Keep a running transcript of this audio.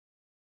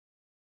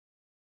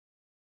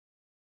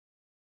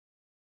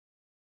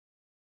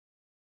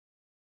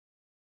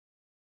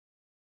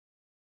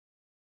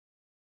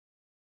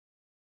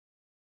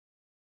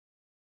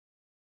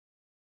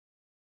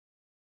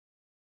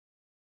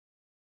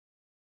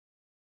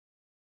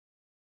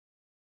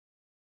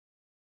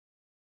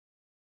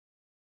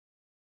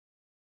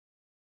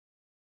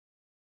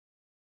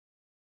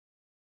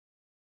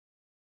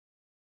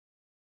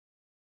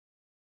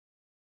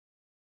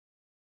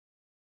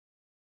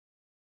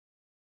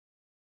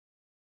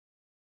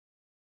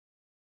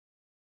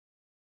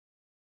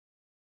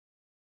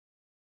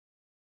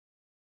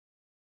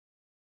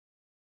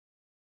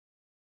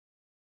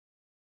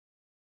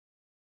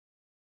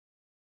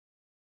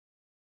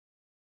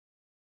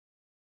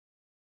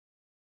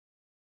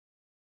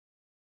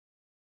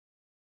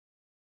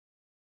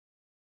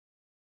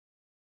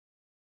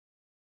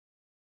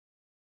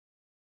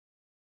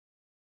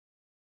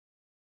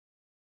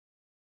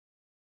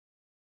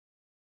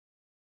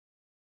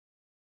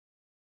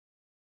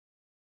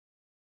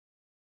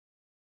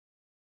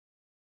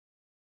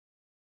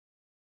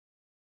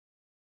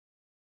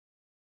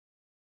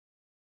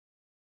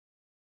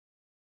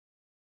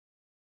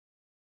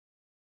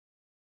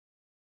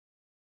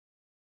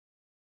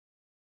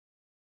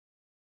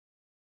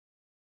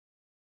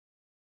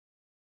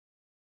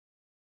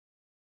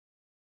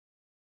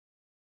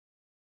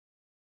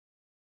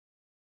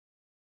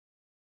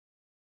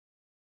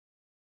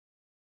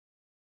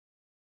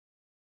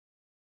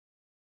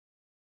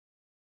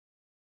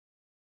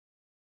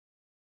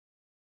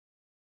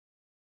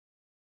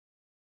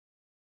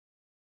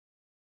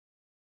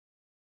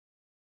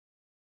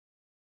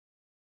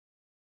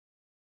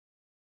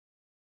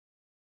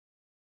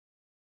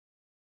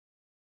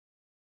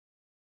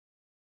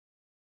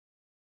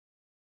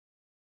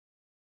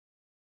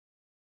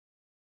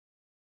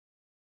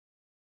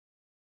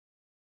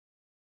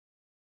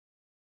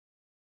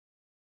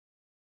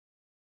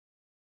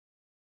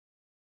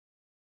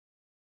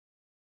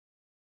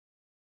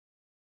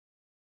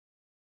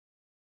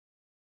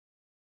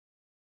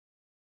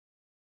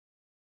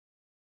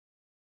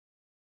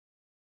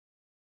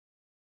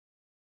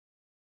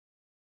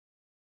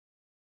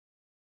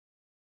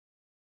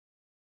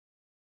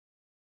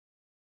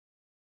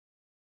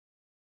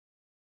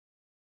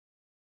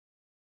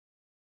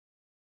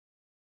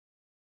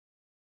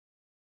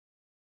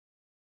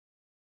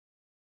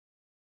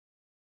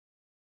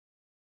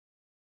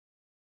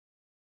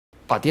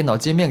把电脑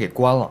界面给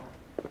关了，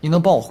你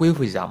能帮我恢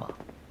复一下吗？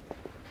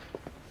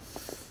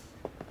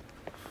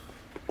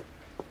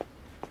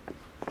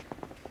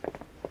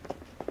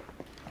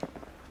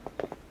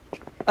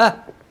哎，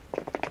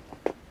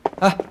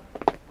哎，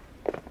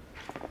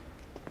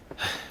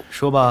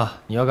说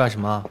吧，你要干什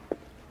么？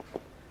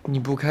你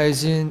不开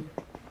心，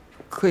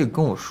可以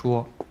跟我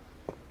说。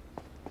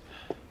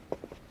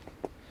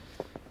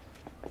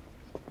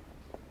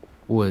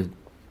我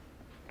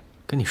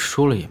跟你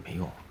说了也没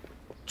用。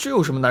这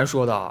有什么难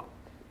说的？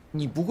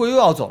你不会又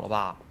要走了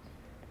吧？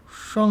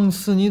上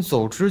次你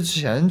走之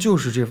前就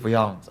是这副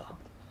样子。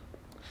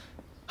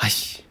哎呀，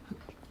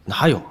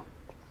哪有？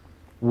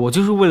我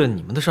就是为了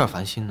你们的事儿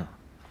烦心呢。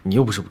你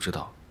又不是不知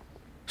道，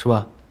是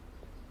吧？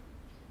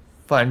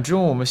反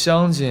正我们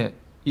乡亲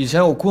以前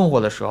有困惑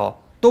的时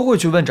候，都会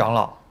去问长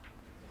老。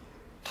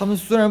他们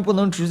虽然不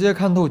能直接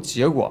看透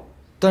结果，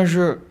但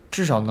是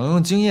至少能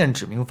用经验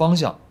指明方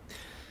向。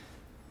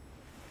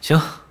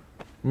行，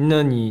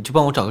那你就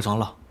帮我找个长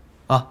老，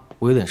啊，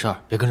我有点事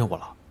儿，别跟着我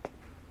了。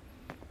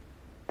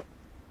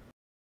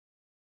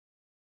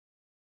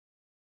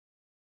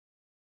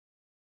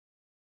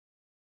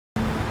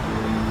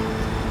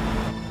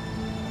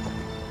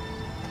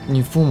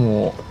你父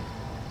母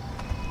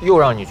又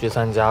让你去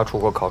参加出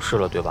国考试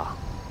了，对吧？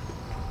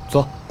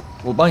走，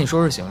我帮你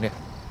收拾行李。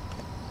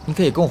你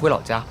可以跟我回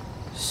老家，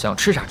想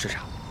吃啥吃啥，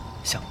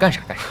想干啥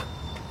干啥。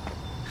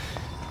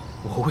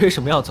我为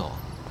什么要走？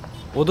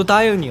我都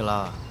答应你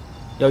了，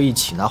要一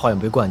起拿花园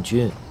杯冠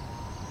军。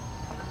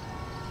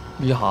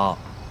李航，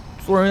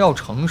做人要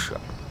诚实，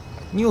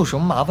你有什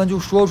么麻烦就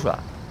说出来，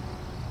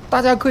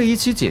大家可以一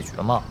起解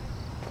决嘛。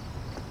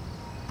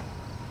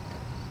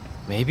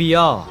没必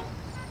要，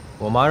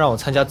我妈让我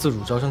参加自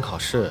主招生考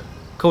试，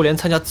可我连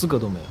参加资格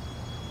都没有，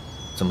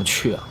怎么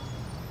去啊？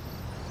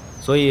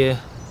所以，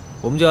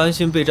我们就安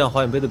心备战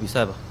花园杯的比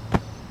赛吧。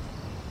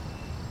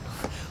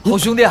好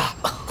兄弟啊，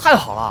太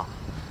好了。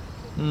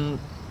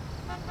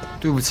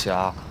对不起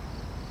啊，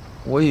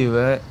我以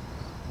为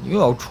你又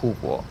要出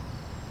国，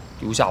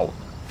留下我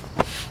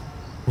们。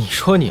你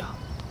说你啊，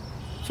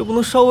就不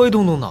能稍微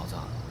动动脑子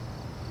啊？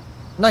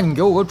那你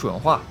给我个准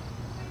话，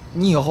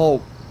你以后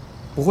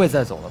不会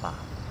再走了吧？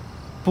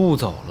不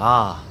走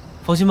啦，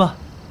放心吧，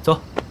走，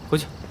回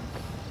去。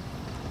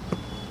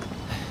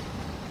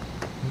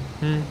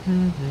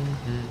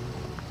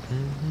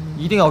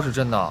一定要是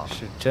真的。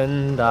是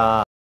真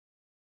的。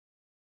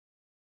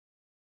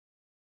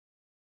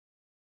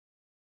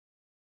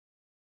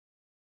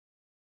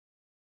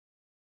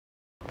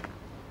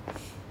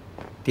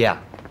爹，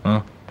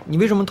你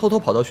为什么偷偷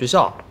跑到学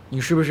校？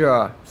你是不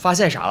是发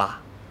现啥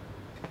了？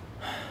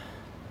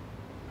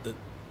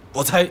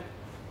我猜，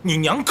你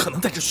娘可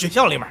能在这学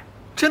校里面。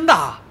真的？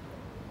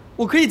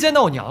我可以见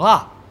到我娘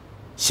了？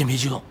先别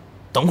激动，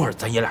等会儿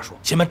咱爷俩说，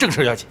先办正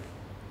事要紧。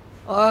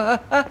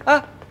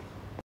哎！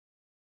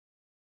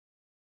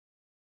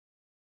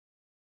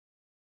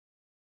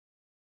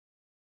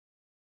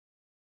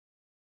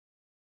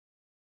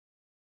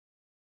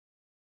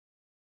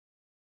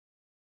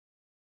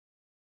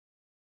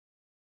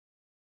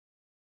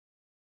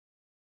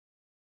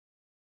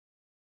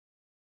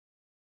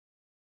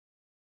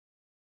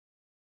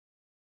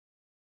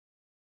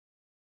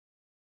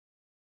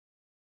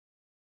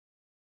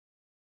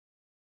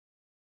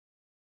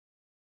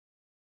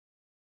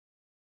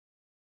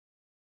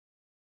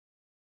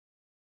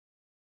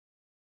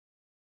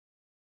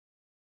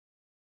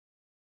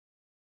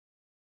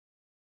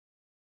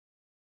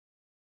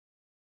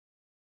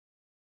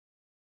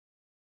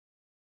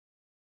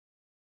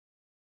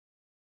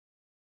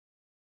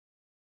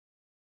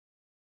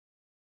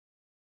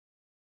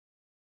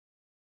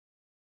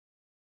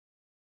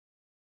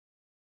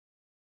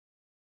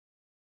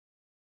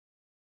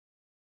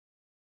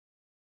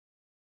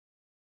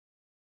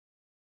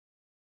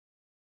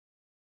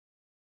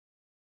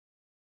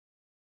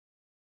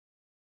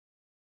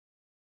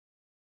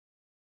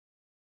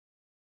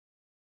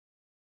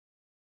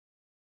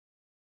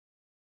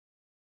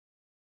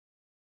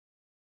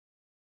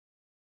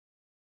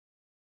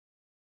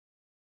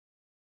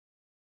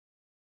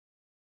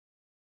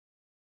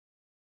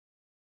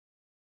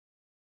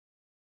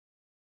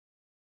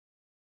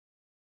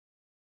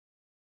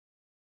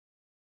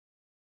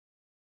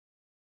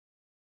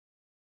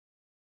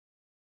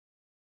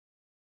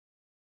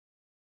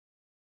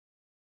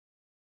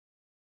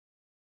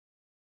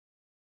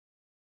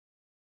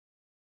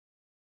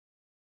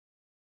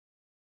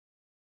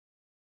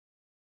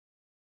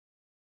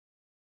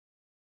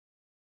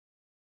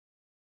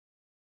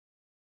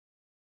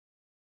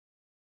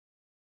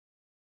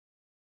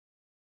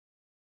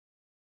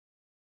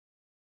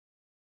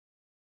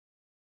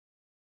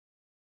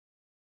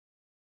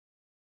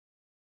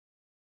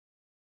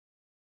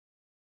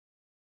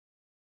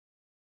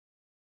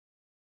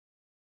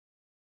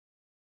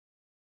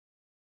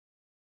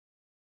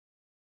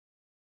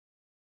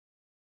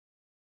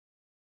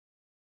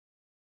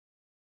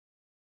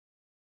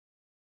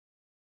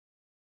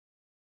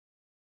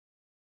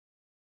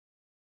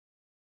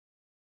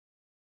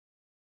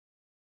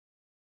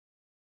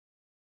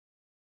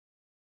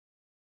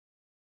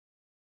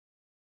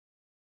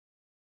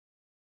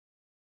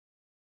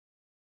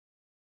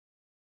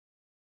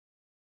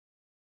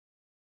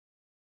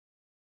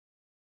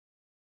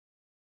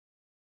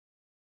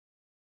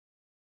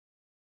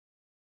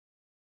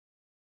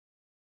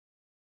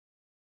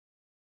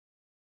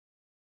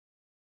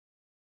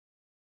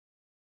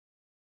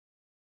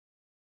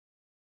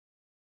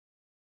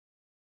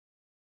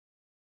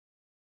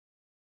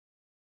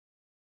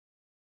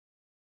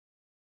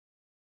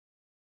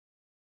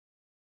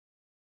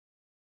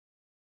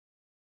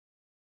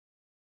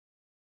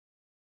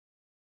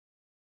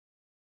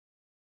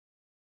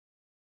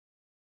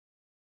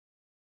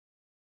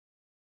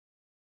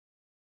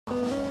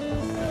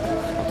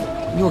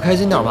有开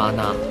心点吗，安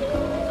娜？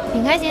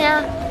挺开心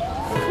啊。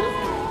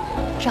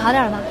是好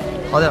点了吗？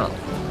好点了。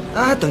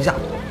哎，等一下。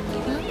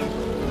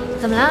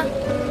怎么了？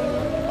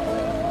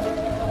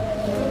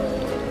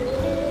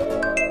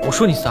我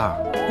说你三儿，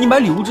你买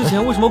礼物之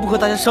前为什么不和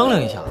大家商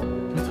量一下？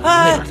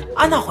哎，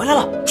安娜回来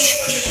了，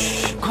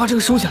嘘，快把这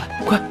个收起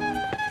来，快！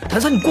谭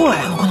三，你过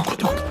来呀！快！好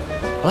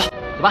了，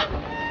走吧。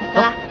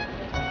走了。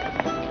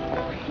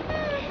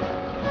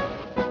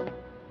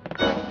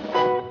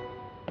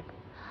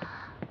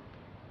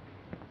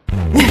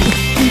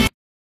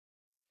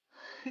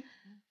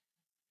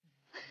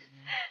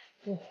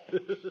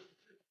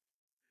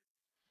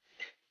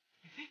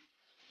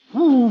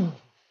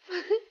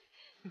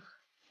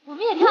我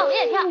们也跳，我们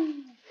也跳。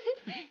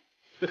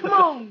Come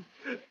on！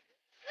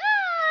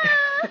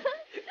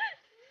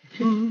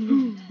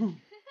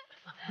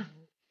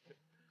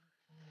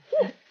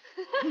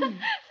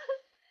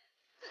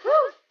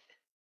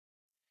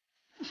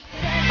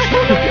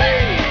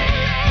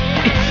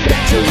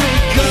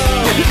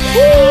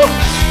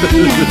 生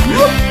日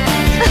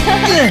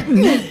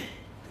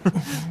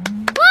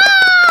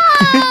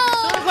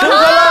快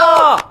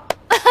乐！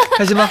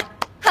开心吗？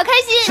好开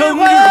心！生日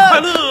快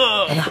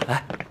乐！安娜，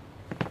来，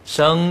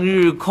生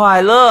日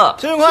快乐！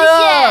生日快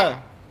乐！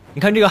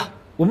你看这个，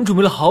我们准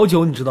备了好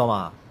久，你知道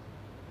吗？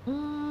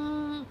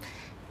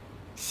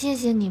谢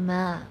谢你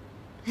们。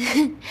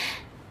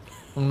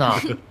安娜，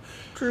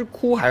这是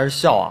哭还是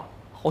笑啊？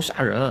好吓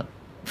人！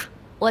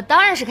我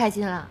当然是开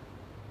心了，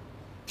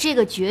这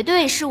个绝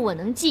对是我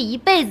能记一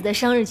辈子的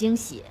生日惊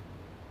喜。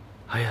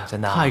哎呀，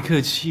真的啊太客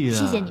气了，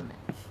谢谢你们，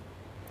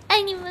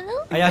爱你们哦！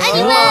哎呀，爱你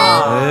行们！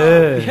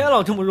了，别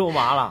老这么肉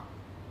麻了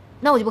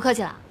那我就不客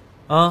气了。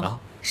啊！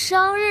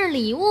生日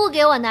礼物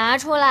给我拿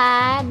出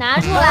来，拿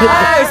出来！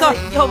哎，三儿，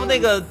要不那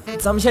个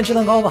咱们先吃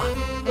蛋糕吧？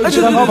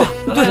吃蛋糕吧。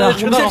对的，我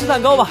们先吃蛋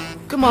糕吧。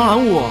干嘛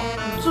拦我？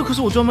这可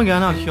是我专门给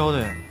安娜挑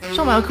的，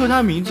上面还刻她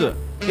的名字。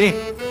给，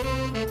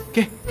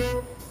给。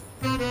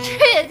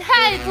这也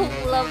太土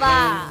了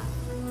吧！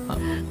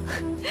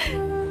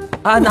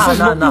安娜，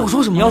我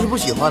说什么？你要是不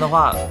喜欢的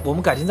话，我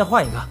们改天再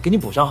换一个，给你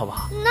补上好不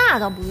好？那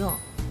倒不用，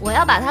我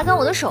要把它跟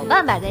我的手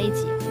办摆在一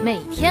起，每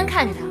天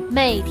看着它，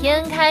每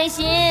天开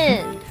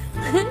心。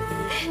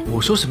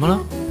我说什么了？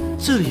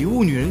这礼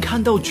物女人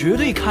看到绝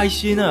对开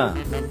心啊！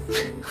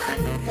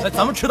来，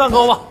咱们吃蛋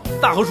糕吧，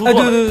大河叔哎，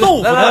对，豆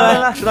腐蛋糕。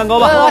来，吃蛋糕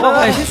吧。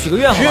哎，先许个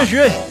愿，许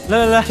愿，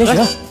来，先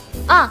许。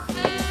啊！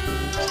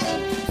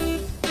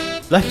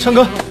来唱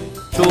歌。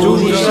祝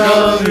你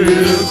生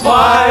日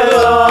快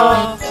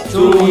乐，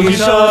祝你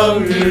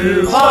生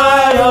日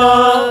快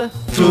乐，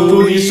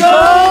祝你生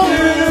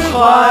日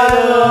快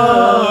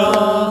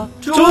乐，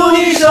祝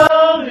你生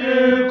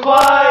日快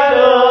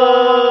乐。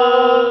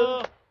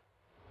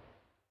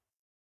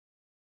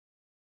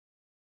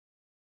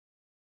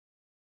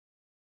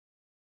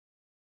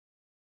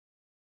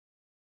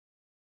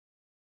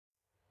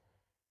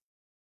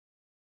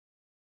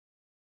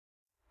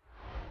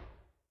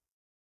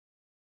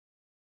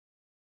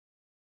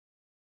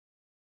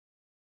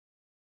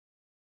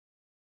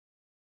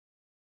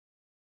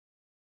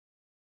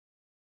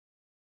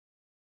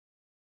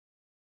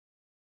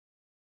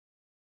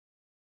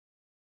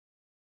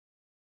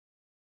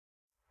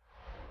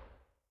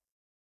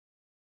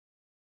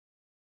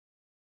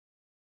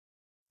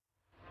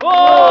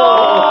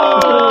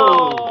哦，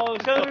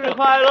生日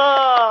快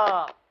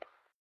乐！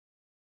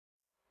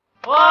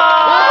哇！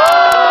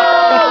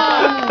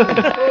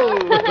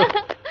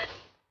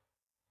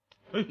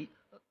哎，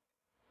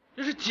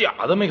这是假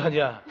的，没看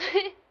见？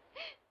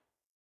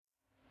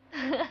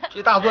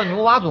这大蒜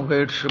牛蛙总可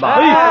以吃吧？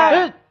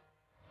哎，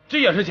这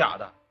也是假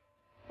的。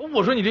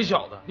我说你这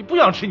小子，你不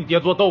想吃你爹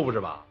做豆腐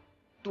是吧？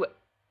对，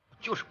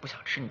就是不想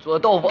吃你做的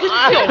豆腐。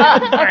算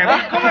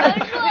了，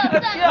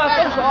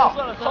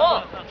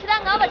走，吃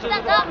蛋糕吧，吃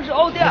蛋糕。是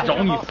欧弟，找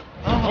你死！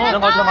吃蛋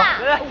糕吧。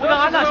让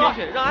安娜先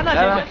选，让安娜先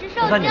选。我是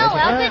寿星，我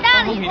要最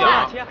大的一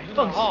块。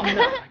放心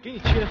的，给你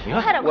切的行。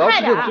快点，我要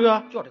吃这个，快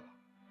点。就要这个。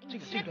你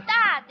吃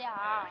大点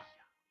儿。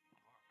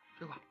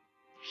这个。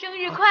生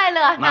日快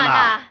乐，娜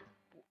娜。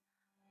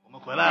我们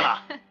回来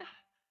了，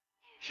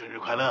生日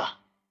快乐！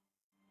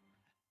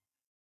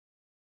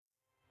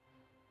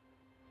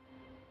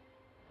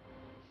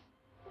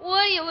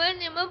我以为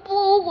你们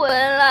不回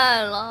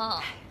来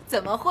了。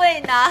怎么会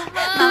呢？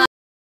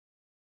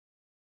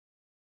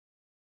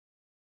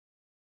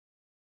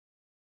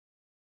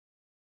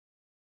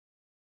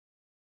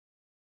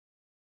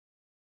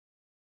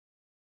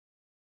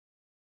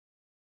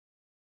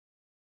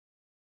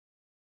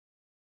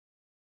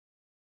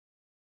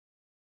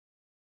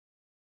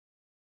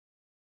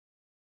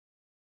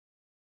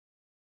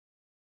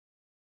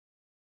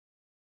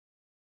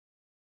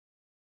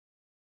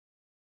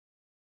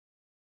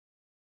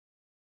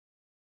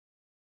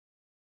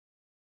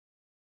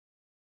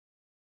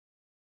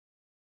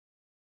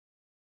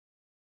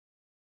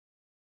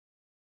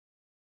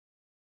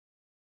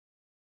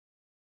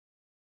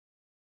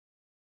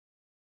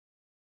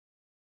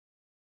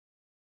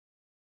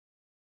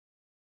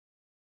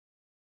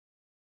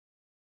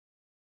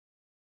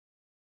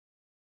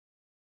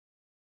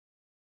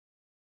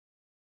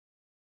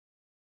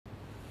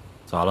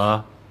咋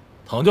了？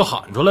疼就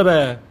喊出来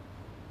呗，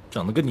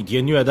整的跟你爹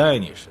虐待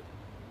你似的。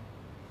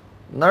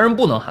男人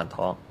不能喊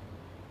疼。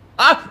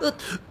啊！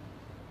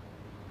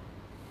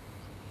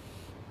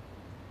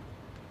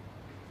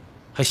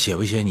还写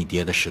不写你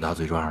爹的10大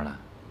罪状了？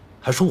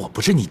还说我不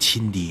是你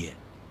亲爹，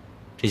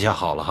这下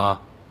好了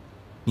哈，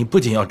你不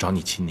仅要找你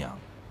亲娘，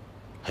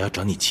还要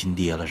找你亲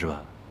爹了是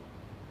吧？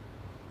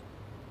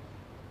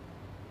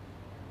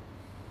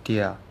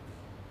爹，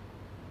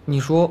你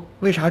说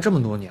为啥这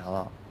么多年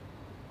了，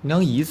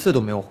娘一次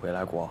都没有回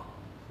来过？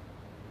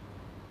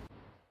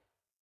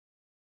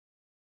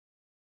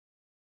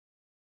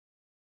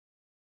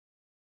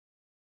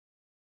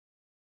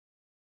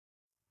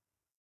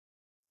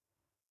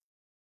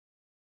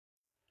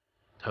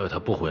他有他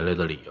不回来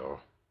的理由，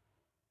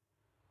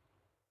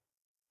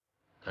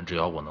但只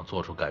要我能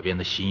做出改变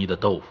他心意的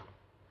豆腐，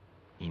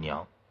你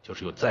娘就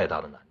是有再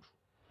大的难处，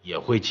也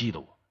会记得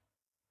我，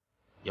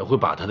也会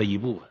把她的一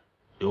部分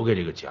留给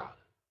这个家的。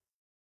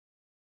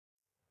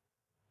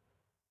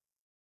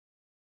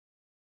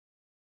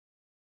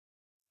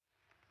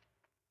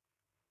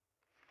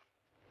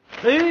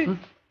哎，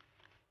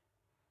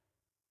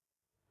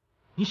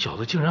你小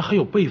子竟然还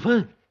有备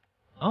份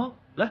啊！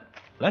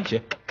来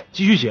写，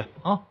继续写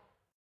啊！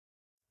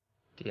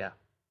爹，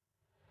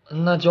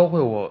那教会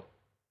我，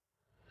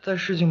在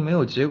事情没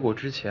有结果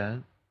之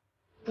前，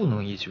不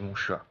能意气用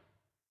事。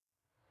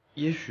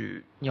也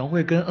许娘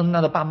会跟恩娜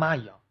的爸妈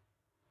一样，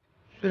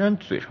虽然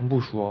嘴上不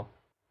说，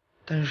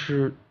但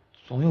是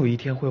总有一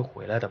天会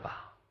回来的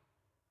吧？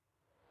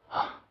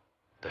啊，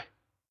对，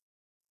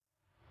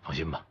放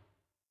心吧，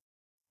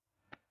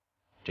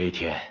这一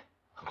天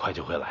很快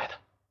就会来的。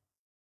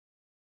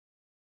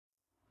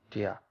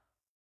爹，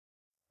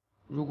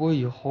如果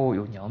以后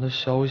有娘的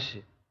消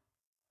息，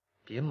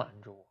别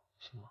瞒着我，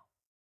行吗？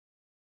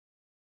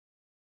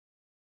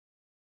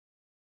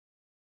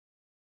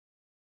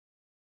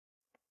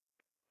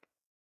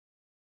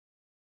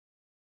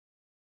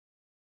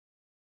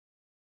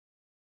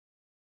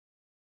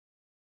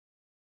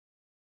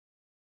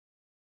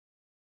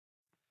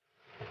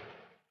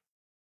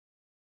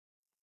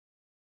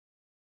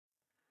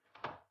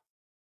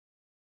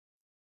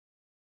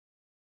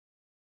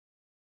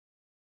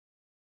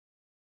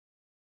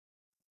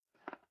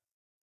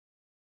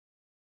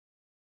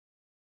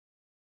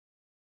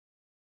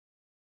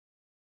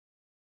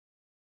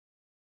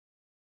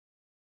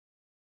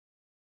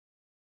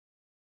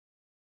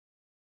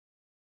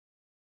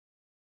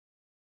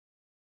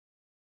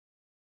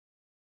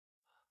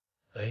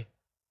哎，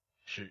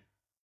是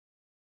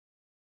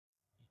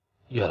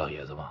岳老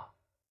爷子吗？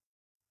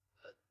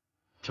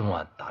这么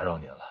晚打扰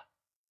您了，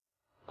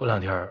过2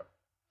天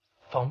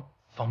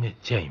方便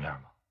见一面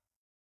吗？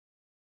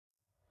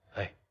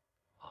哎，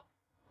好，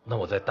那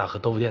我在大河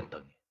豆腐店等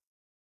你。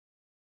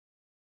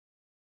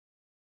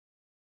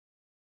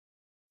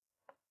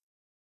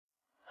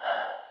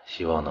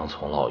希望能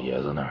从老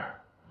爷子那儿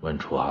问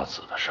出阿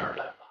紫的事儿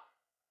来吧。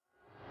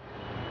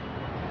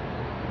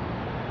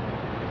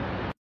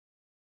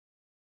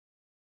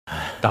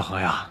大河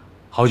呀，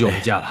好久没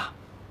见了，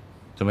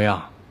怎么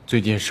样？最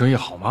近生意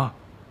好吗？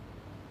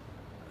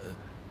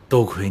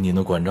多亏您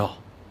的关照，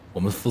我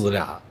们父子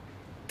俩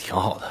挺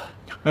好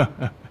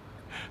的。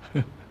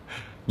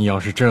你要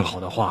是真好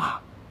的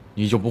话，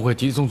你就不会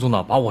急匆匆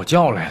的把我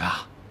叫来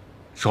了。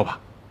说吧，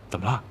怎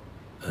么了？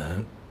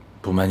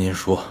不瞒您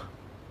说，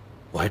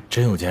我还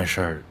真有件事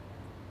儿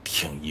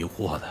挺疑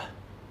惑的。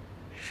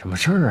什么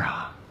事儿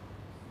啊？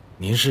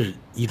您是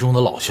一中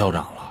的老校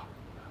长了，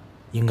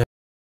应该。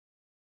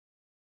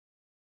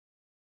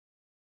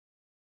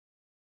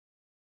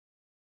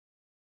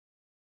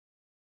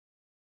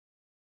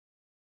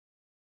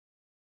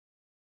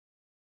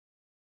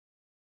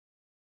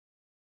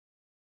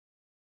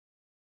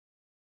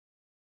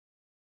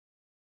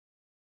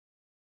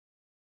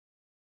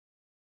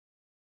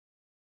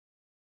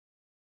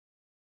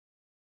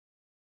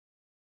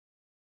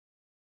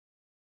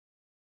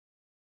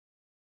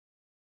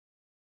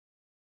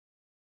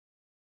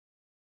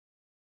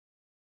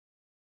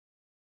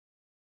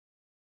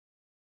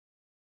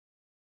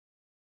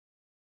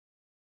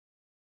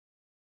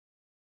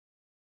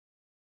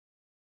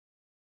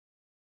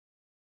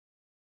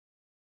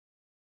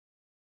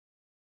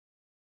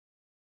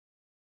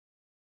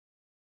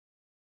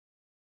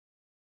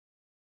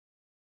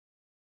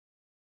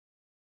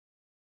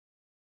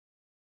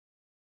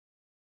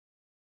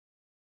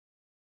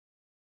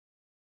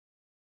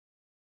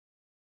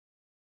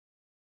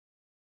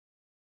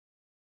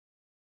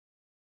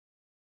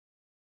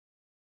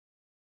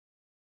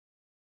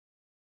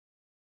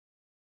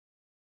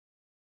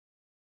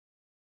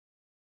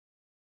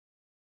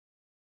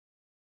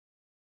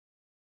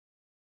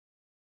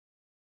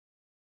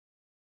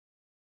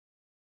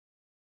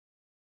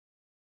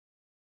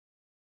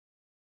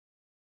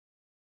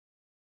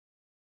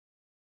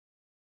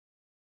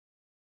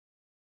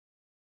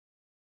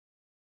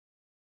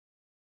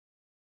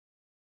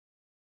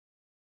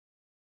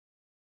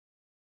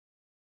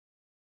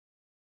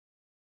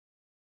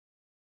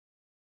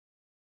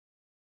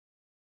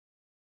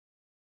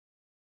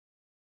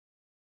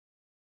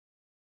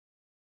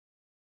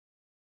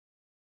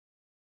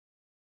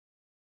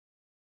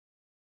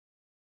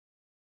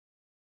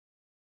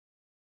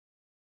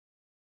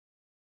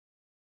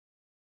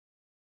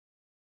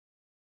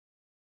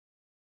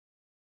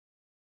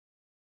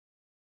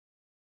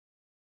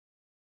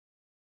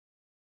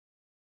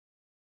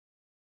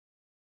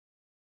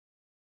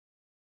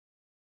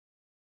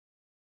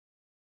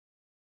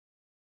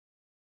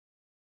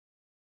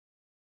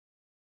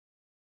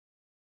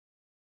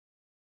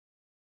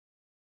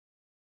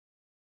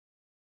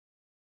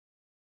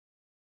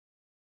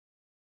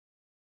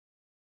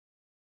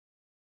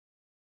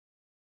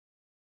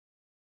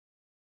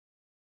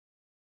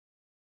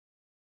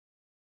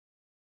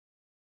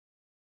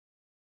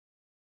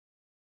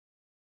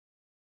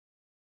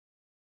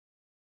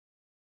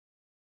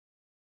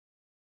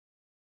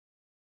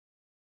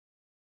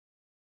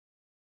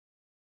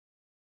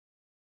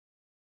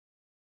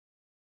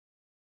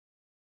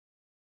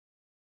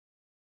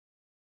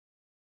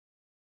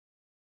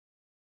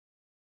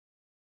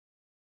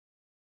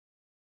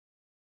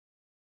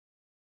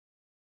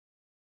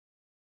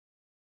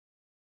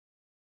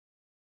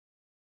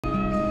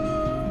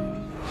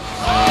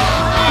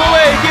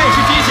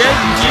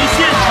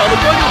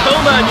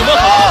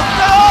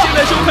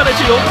看的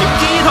是由平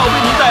津一套为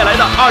您带来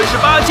的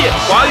28届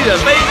华远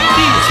杯地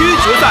区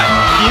决赛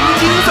平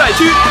津赛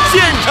区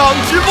现场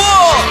直播。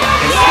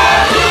全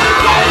民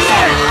坚信，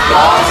同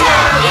心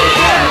一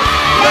心，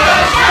越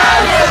胜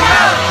越强，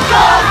中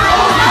途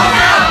能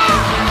量。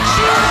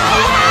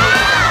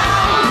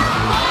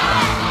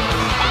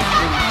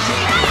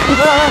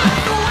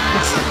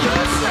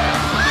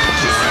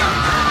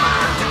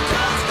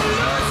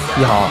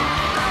一豪，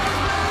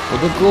我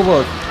的胳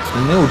膊怎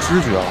么没有知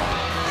觉了？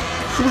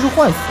是不是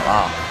坏死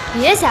了？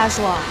别瞎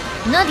说，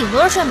你那顶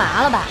多是睡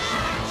麻了吧？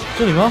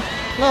这里吗？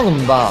那怎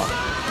么办？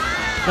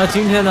那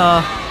今天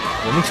呢，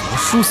我们只能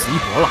殊死一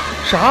搏了。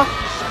啥？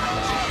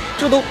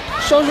这都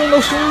上升到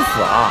生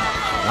死啊！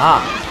好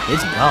啦，别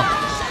紧张，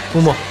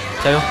木木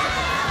加油。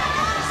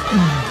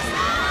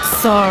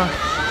三儿，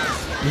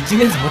你今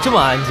天怎么这么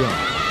安静？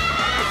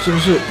这不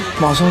是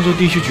马上就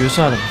地区决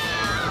赛了吗？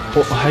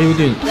我还有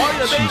点紧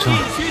张。地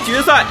区决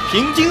赛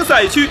平津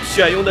赛区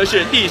选用的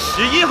是第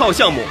11号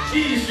项目。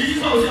第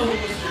11号项目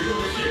使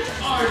用的是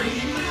2006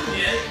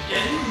年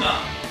沿用的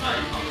赛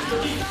场设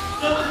计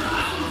，3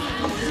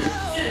时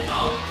现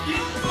场听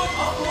说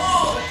跑步。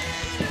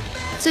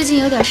最近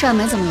有点事儿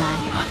没怎么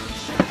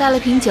来，带了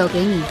瓶酒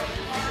给你。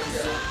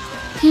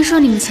听说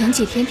你们前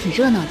几天挺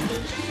热闹的。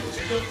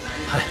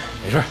嗨，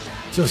没事，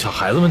就小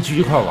孩子们聚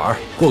一块玩，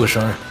过个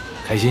生日，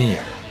开心一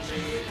点。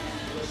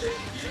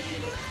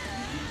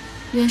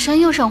远山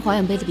又上华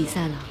远杯的比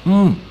赛了。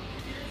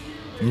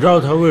你知道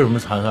他为什么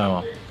参赛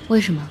吗？为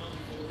什么？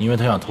因为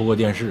他想透过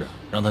电视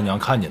让他娘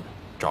看见他，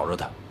找着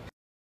他。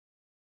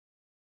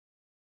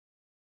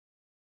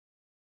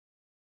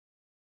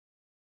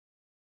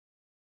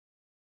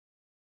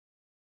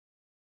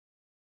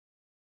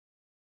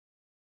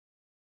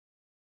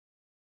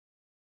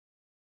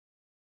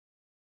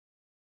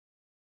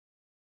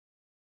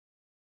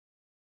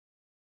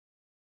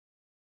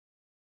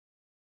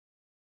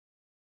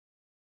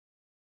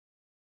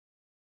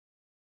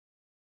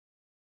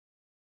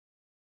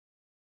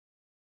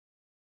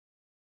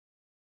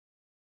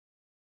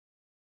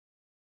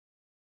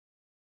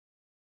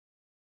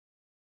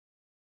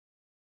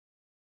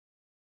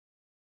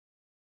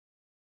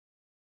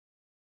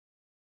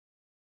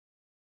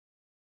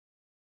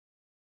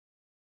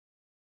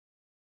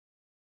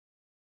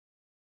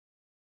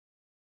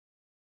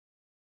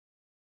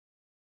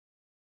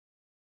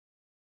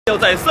要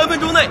在3分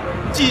钟内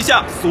记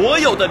下所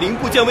有的零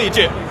部件位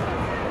置。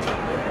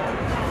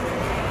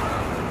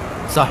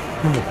三儿、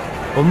木木，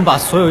我们把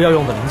所有要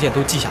用的零件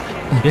都记下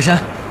来。别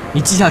删，你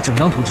记下整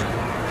张图纸。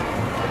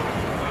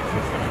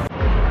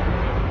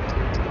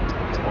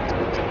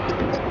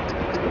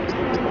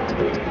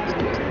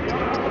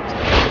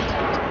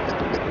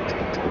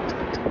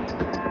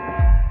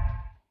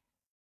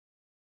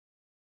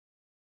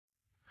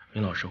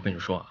明老师，我跟你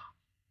说啊，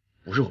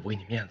不是我不给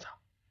你面子，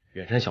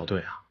远山小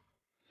队啊，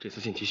这次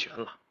进题悬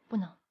了。不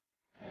能。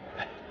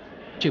哎，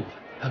这部分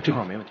还有这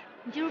块没问题。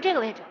你记住这个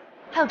位置，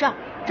还有这儿，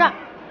这儿。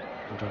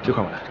这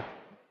块我来。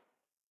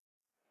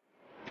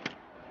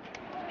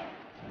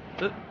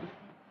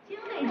请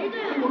每支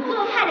队伍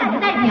各派2个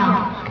代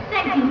表，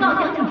在警报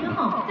响起之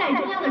后，在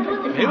中央的桌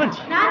子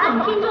上拿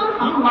走拼装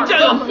航模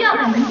所需要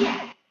的零件。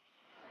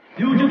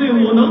6支队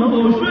伍能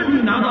否顺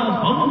利拿到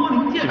航模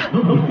零件，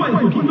能否快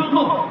速拼装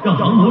后让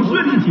航模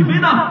顺利起飞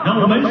呢？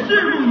让我们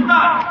拭目以待。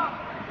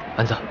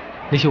安子，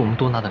那些我们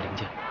多拿的零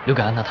件留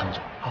给安娜他们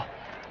做。好。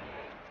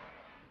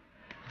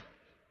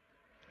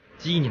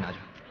机翼你拿去。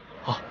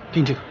好，给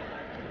你这个。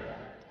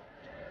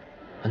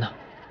安娜，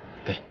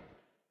给。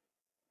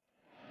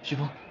徐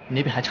峰，你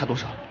那边还差多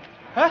少？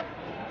哎，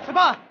裁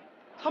判，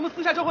他们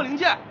私下交换零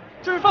件，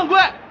这是犯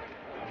规。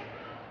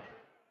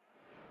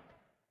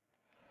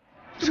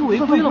这是违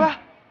规了吗？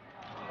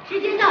时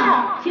间到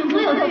了，请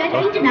所有队员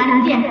停止拿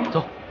零件。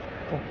走。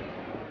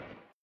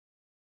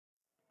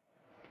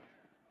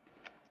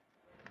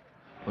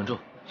稳住，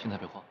现在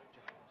别慌。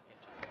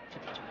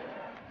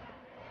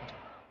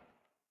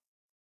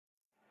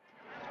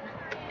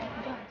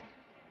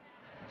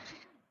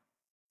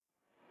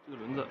这个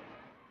轮子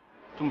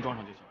这么装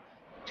上就行。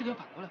这个要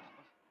反过来，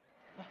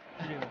来，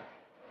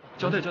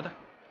这个胶带，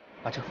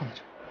把这个放在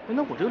这。哎，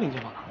那我这个零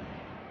件放哪？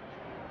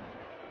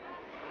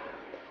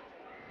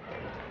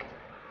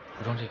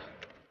我装这个。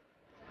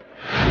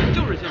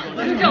就是先装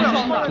这个。这样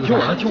装的。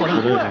听我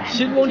的，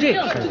先装这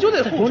个，这就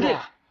得后装。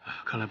哎，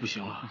看来不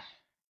行了。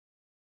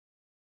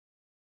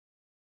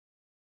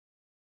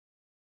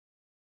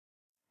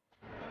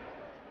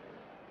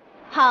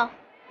好，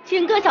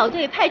请各小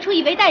队派出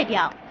1位代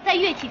表，在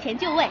乐器前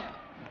就位。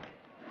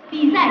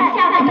比赛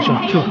下半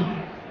场开始，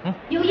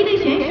由1位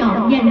选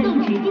手演奏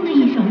指定的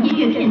一首音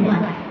乐片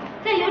段，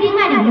再由另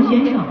外2个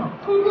选手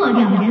通过2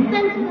人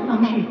3组的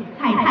方式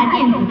踩踏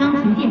电子钢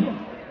琴键。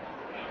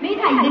每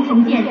踩1个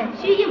琴键，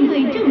需应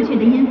对正确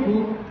的音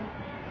符。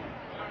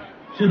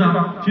是的，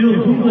只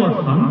有通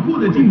过残酷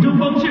的竞争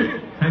方式，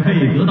才可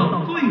以得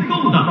到最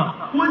后的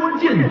关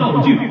键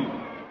道具。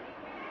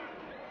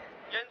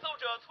演奏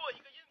者错1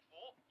个音符，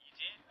以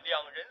及2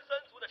人3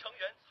组的成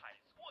员踩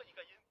错1个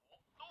音符，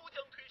都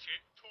将推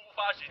迟出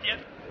发时间。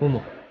木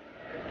木，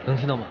能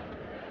听到吗？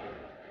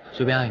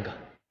随便按一个。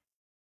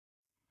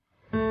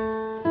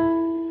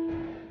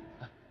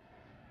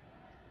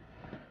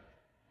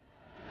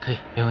可以，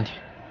没问题。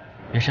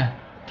袁山，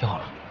听好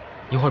了，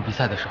一会儿比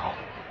赛的时候，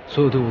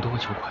所有队伍都会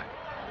求快，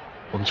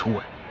我们求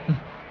稳。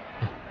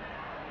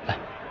来。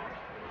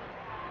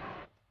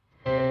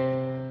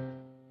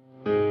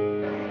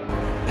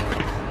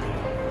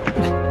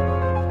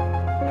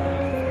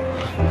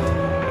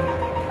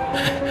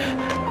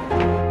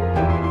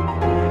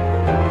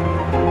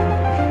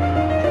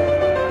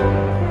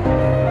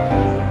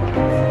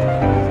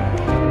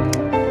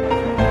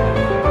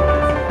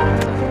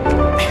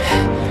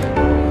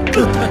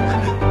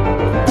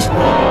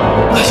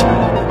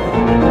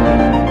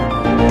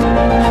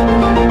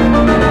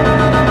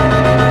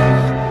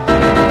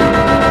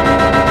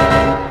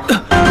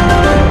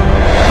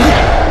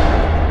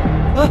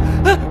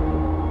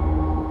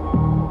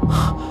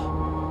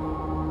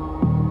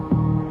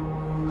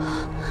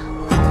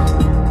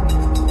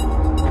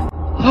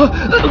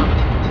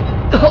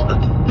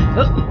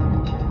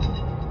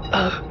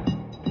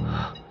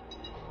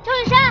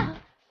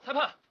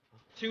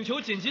请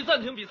求紧急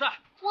暂停比赛。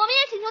我们也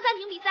请求暂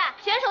停比赛，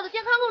选手的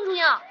健康更重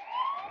要。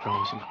让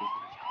我先把路子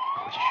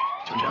养，我继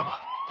续。就这样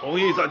吧。同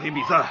意暂停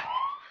比赛。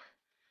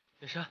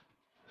远山，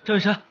张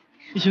远山，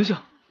你醒醒！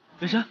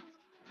远山，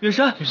远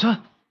山，远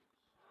山，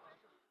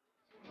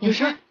远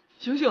山，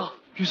醒醒！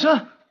远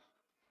山，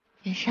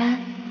远山，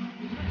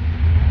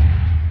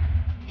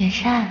远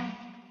山，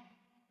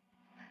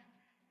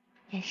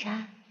远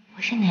山，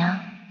我是娘。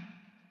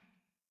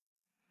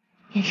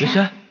远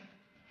山，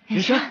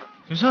远山，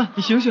远山，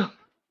你醒醒！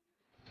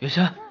远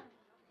山，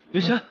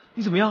远山，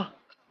你怎么样了？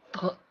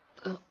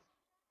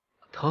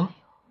疼？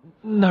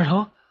哪儿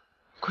疼？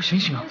快醒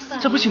醒啊！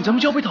再不醒咱们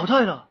就要被淘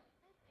汰了。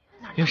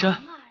远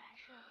山，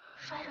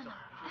摔着哪儿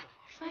了？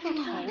摔着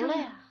头了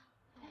呀！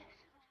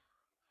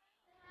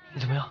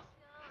你怎么样？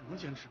能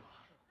坚持吗？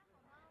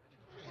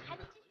还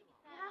能继续比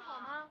赛？还好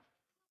吗？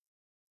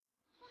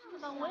是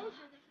吧？我也觉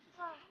得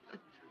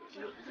是。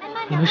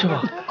你没事吧？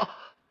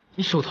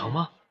你手疼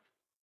吗？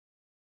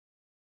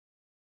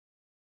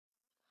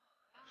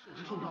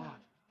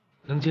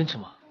能坚持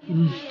吗？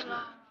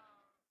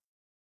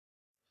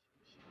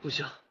不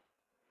行，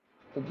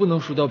我不能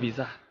输掉比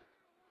赛，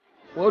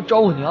我要找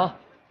我娘。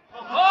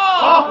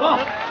好，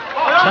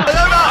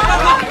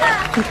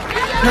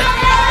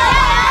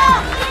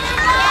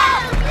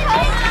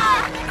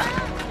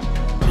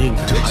另一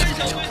个差点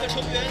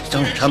就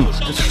张远山嘛，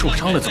这是受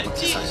伤了怎么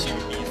比赛？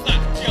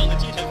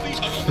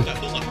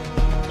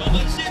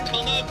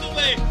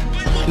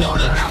撂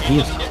这啥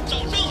意思？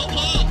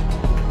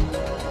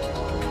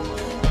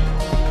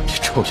这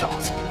臭小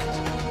子！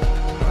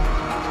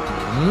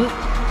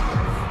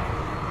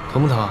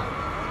疼不疼？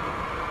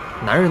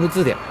男人的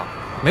字典上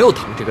没有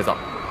疼这个字。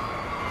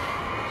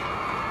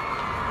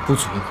不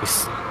足以会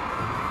死，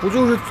不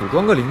就是组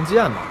装个零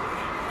件吗？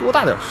多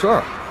大点事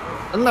儿？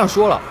那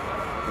说了，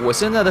我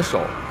现在的手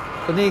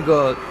和那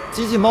个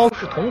机器猫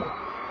是同款，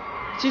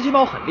机器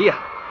猫很厉害，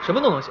什么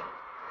都能写，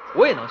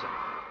我也能写。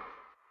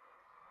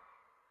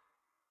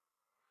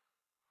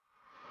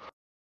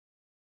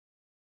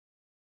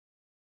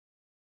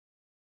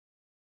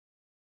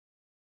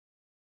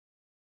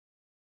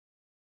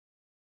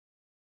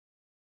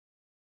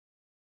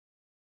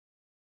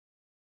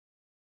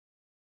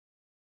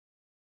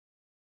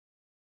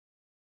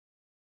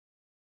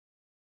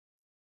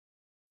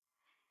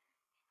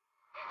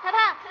裁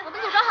判，我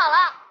们组装好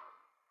了。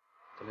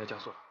咱们要加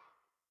速。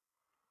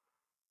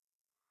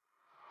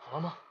好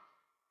了吗？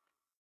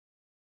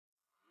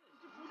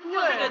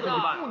对，怎么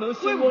办？不能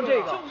先摸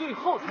这个，最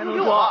后才能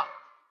装。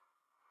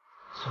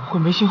怎么会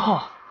没信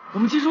号？我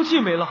们接收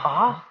器没了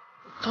啊！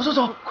走，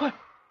快！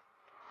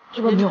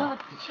这边没有。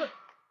这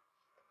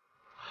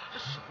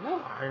什么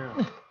玩意儿？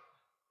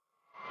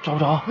找不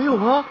着？没有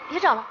吗？别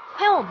找了，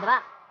快用我们的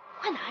吧，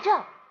快拿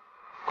着！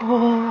快！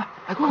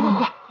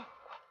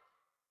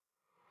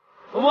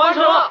我们完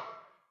成了。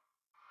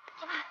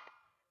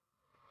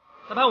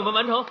裁判，我们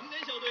完成。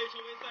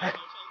哎，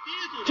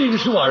这个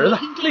是我儿子，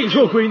那个是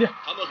我闺女，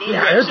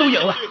俩人都赢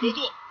了。合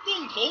作，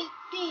共同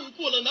度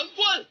过了难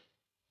关。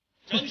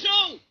掌声！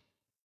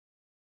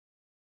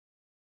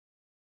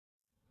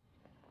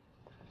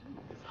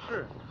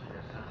是，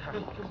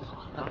真不好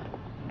啊。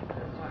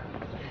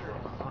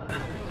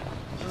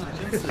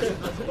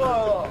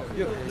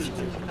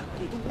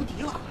都无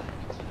敌了。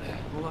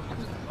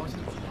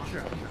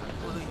是。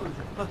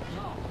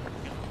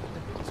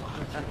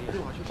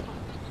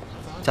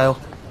加油！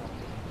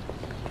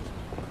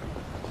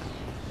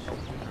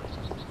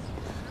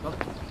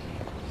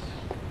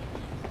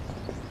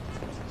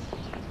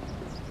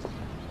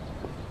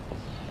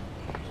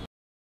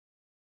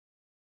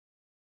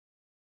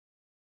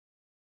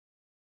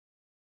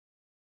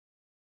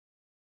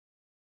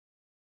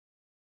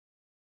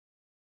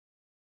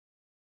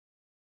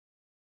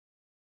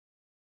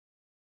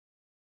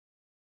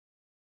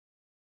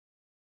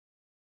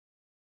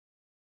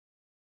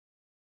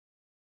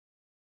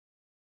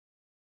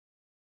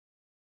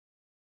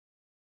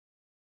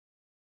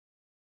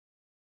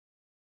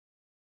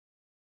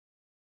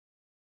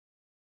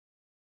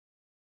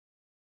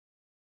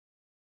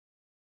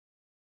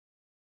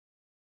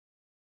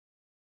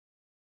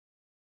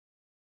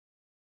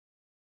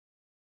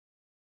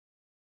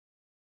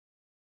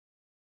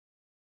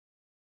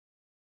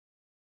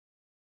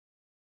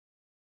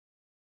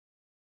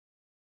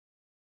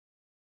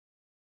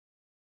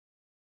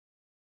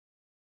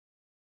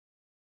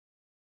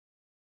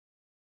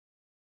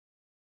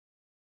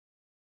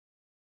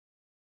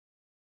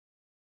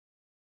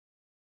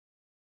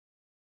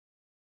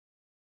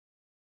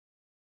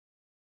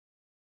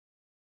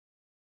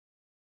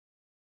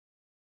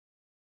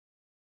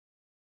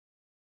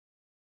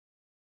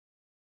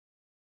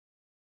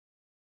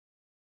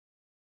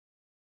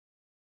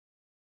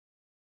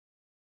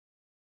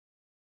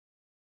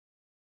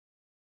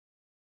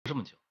这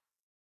么久，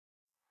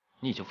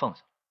你已经放下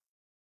了。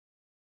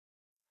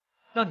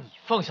那你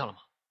放下了吗？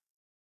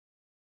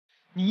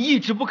你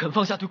一直不肯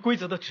放下对规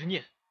则的执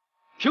念，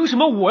凭什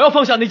么我要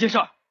放下那件事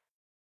儿？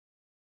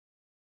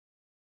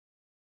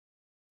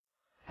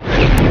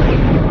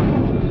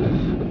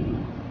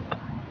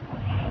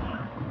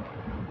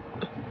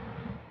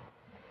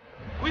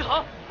吴一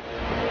航，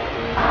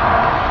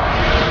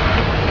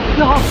吴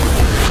一航，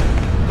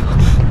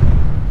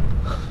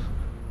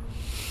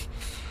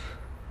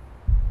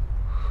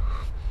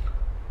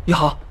一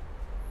航，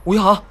吴一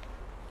航，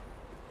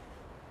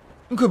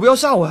你可不要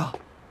吓我呀！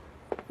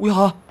吴一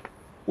航，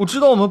我知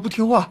道我们不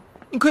听话，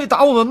你可以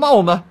打我们、骂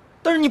我们，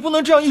但是你不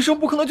能这样一声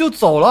不吭的就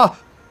走了。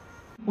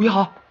吴一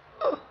航，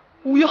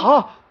吴一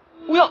航，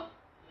吴一航，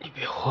你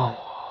别晃我！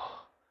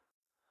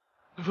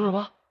你说什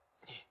么？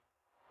你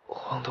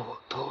晃得我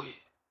头晕。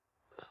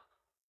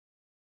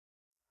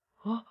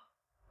啊！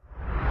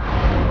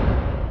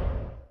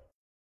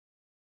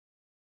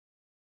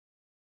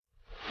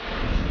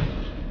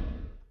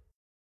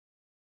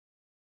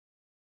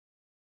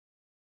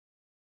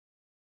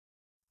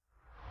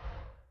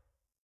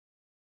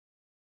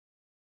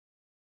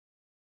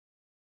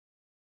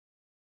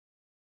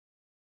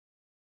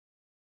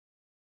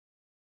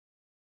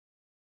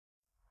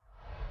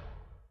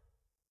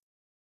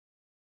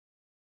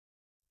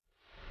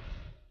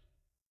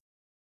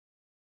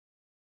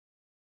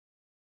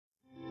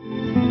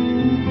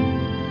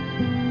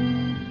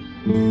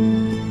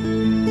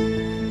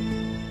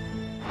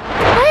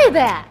贝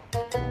贝，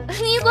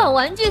你管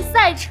玩具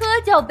赛车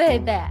叫贝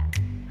贝？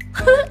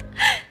哼，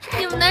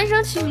你们男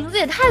生取名字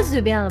也太随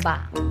便了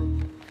吧？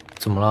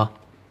怎么了？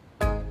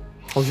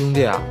好兄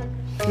弟啊，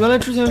原来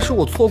之前是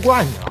我错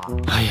怪你了。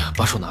哎呀，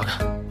把手拿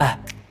开！哎，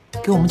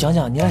给我们讲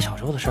讲你俩小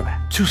时候的事呗。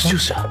就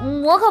是啊，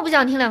我可不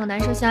想听两个男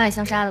生相爱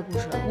相杀的故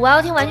事，我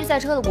要听玩具赛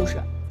车的故事。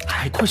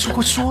哎，快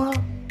说了。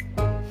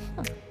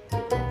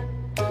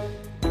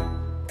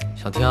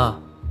想听啊？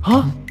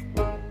啊？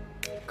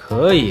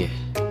可以。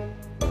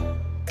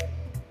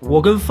我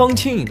跟方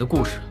清颖的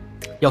故事，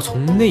要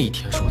从那一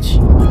天说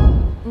起。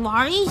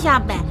玩一下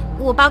呗，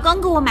我爸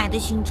刚给我买的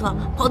新车，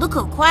跑得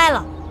可快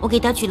了，我给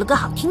它取了个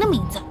好听的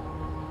名字。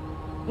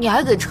你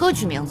还给车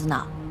取名字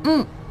呢？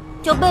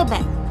叫贝贝，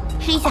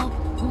试一下。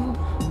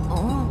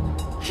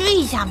试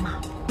一下嘛。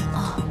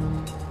好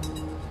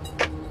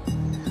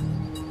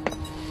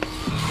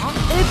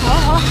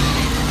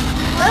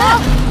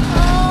了。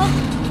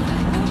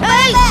贝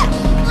贝，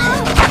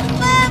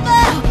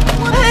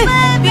我的贝贝，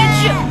别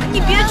去，你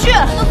别去，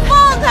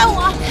放开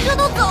我，车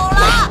都走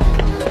了。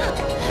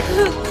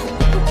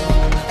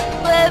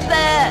贝贝，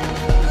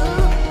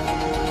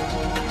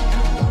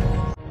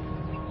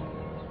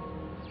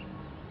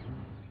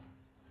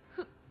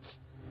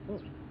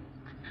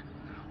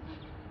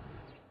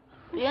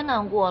别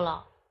难过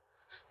了，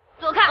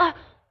走开！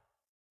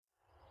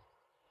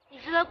你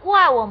是在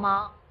怪我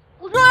吗？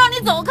我说让你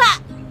走开，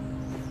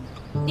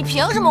你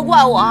凭什么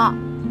怪我？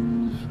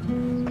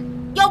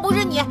要不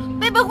是你，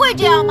贝贝会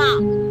这样吗？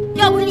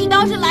要不是你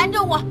当时拦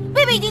着我，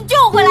贝贝已经救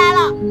回来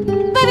了。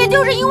贝贝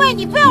就是因为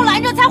你非要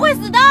拦着才会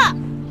死的。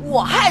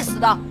我害死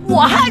的，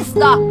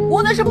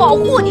我那是保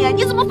护你，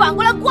你怎么反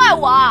过来怪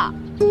我？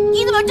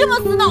你怎么这么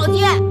死脑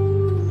筋？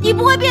你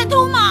不会变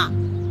通吗？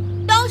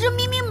当时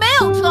明明没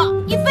有车，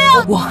你非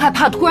要……我害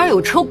怕突然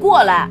有车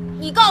过来。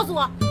你告诉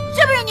我，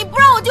是不是你不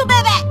让我救贝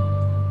贝？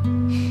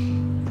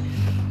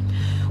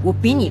我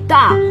比你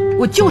大，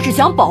我就是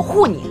想保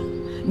护你。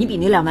你比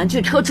那辆玩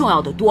具车重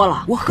要的多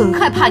了，我很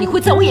害怕你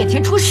会在我眼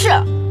前出事。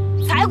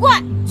才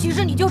怪！其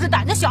实你就是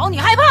胆子小，你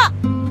害怕。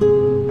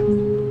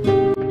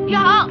一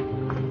航，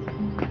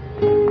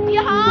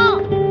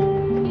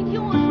你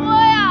听我说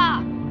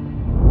呀。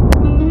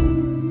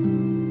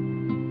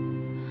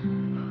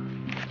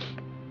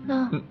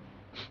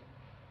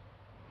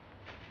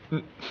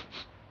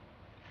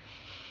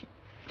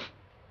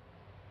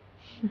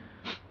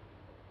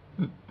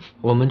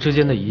我们之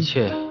间的一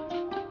切，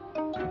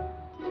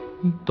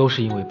都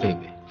是因为贝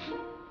贝。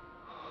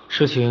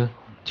事情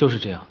就是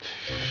这样的。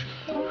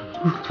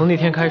从那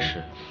天开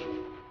始，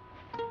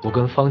我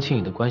跟方庆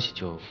颖的关系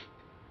就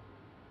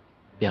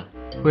变了，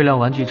为辆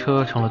玩具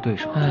车成了对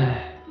手。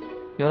哎，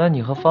原来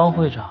你和方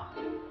会长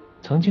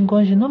曾经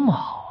关系那么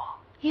好啊！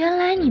原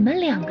来你们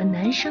两个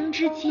男生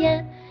之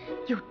间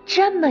有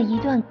这么一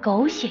段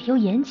狗血又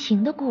言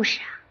情的故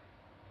事啊！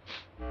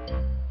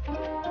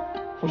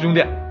好兄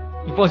弟，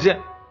你放心，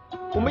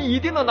我们一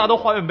定能拿到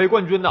华远杯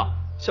冠军的，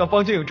向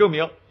方靖颖证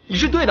明你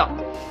是对的。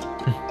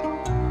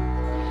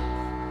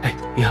哎，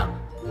一航，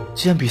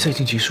既然比赛已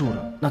经结束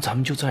了，那咱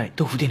们就在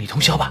豆腐店里通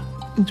宵吧，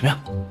怎么样？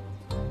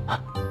啊？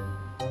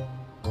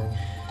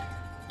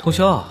通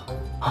宵啊？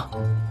啊，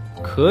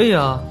可以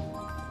啊。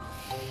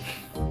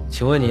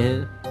请问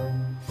您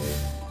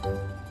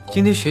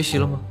今天学习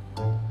了吗？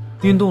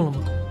运动了吗？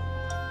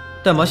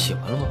代码写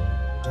完了吗？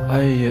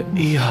哎呀，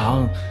一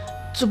航，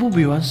这不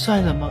比完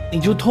赛了吗？你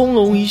就通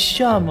融一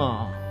下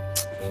嘛。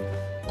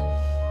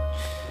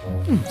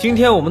今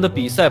天我们的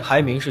比赛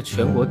排名是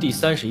全国第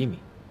31名。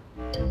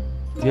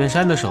远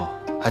山的手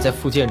还在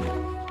复健中，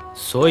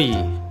所以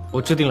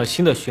我制定了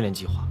新的训练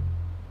计划，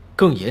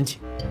更严谨，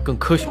更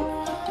科学。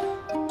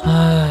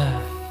唉，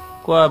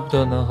怪不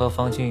得能和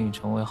方清宇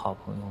成为好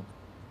朋友呢，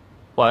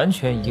完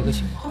全一个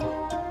型号。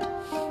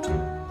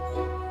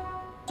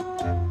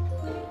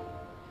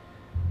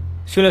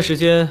训练时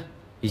间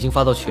已经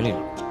发到群里了，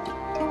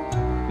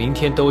明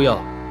天都要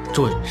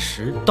准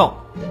时到。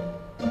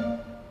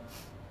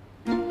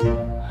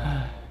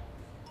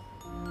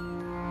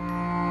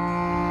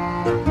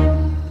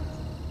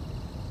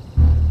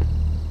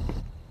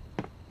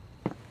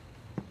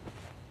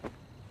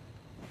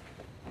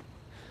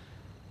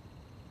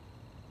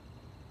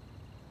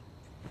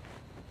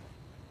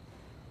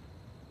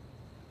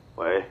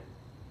喂，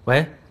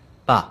喂，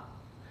爸。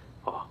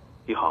哦，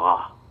一航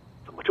啊，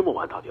怎么这么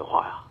晚打电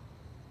话呀？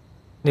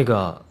那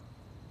个，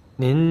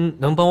您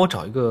能帮我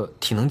找一个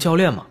体能教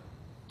练吗？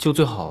就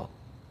最好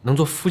能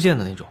做复健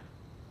的那种。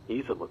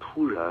你怎么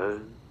突然？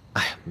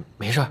哎，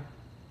没事儿，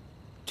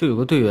就有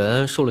个队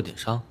员受了点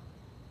伤。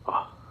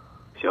啊，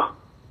行，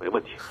没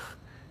问题。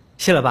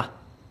谢了，爸。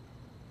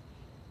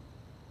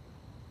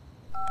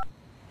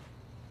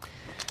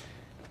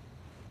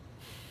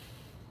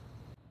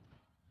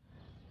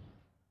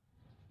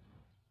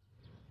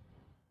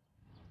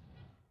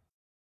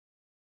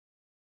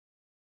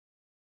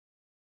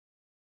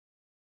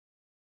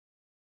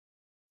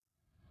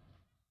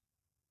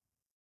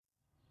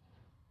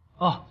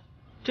哦，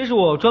这是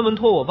我专门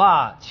托我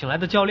爸请来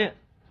的教练，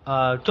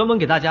专门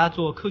给大家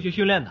做科学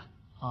训练的。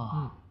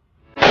啊，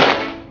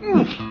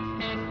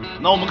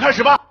那我们开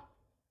始吧。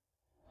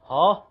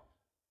好。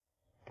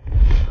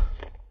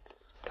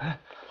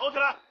跑起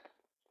来！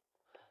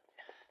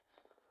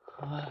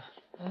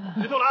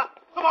别偷懒，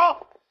快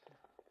跑！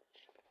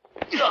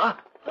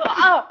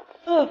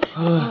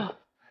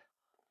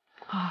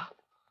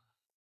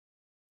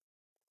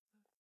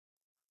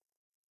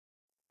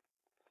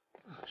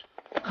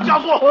加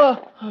速！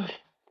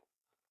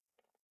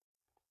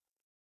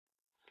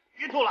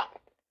别偷懒，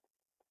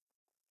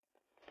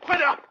快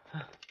点！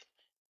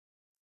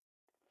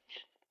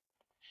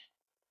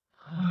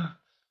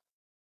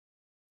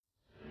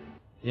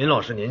尹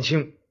老师年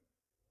轻，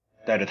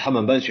带着他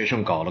们班学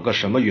生搞了个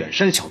什么远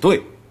山小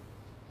队，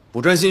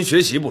不专心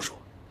学习不说，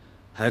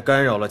还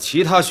干扰了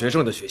其他学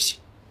生的学习。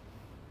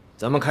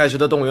咱们开学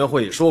的动员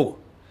会也说过，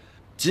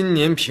今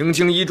年平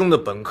津一中的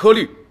本科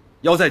率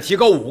要再提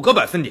高5个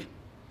百分点。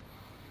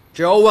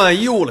这要万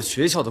一误了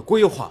学校的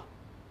规划，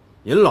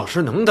尹老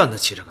师能担得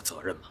起这个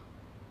责任吗？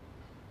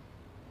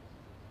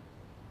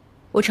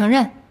我承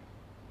认，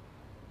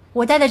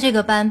我带的这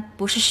个班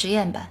不是实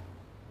验班，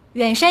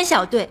远山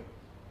小队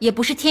也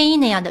不是天一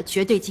那样的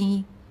绝对精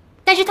英，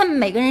但是他们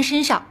每个人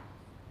身上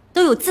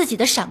都有自己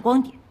的闪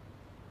光点。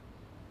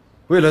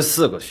为了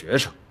4个学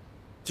生，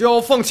就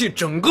要放弃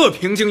整个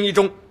平津一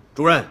中，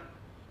主任，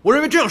我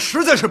认为这样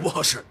实在是不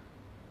合适。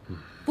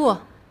不，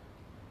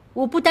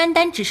我不单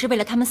单只是为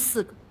了他们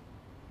4个，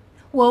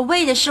我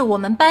为的是我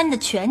们班的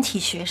全体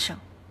学生。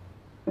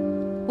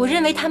我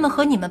认为他们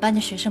和你们班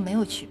的学生没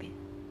有区别，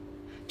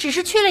只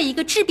是缺了一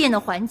个质变的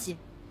环节。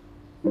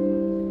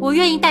我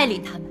愿意带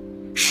领他们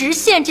实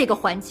现这个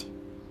环节。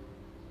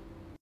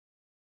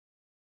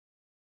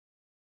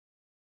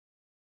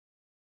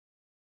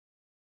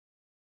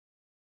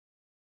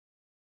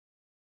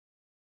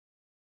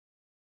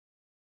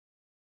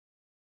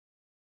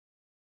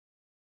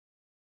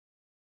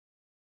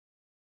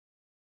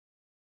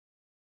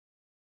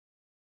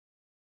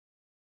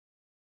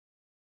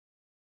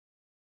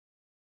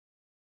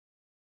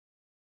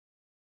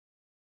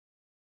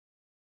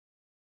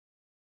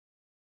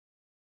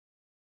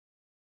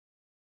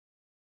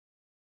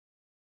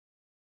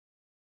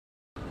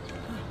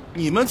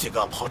你们几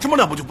个跑这么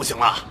2步就不行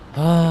了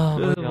啊！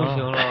真的不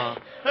行了。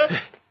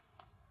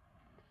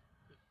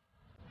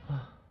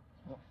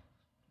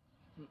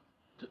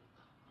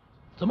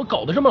怎么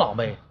搞得这么狼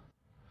狈？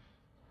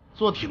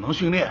做体能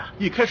训练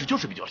一开始就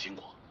是比较辛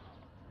苦。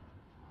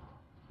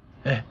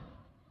哎，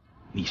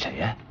你谁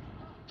呀？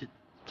这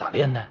咋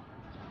练的？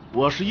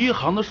我是一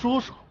航的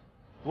叔叔，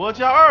国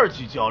家2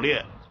级教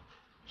练。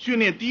训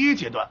练第1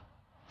阶段，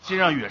先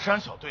让远山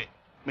小队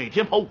每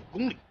天跑5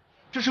公里，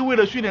这是为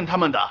了训练他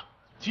们的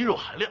肌肉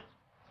含量，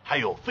还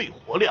有肺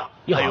活量。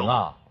一航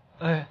啊，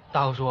哎，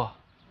大河叔，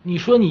你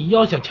说你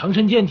要想强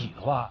身健体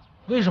的话，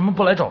为什么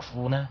不来找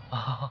叔呢？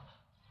啊，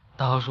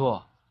大河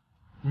叔，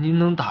您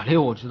能打猎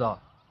我知道，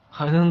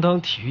还能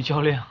当体育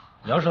教练。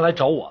你要是来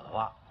找我的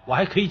话，我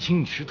还可以请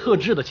你吃特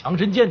制的强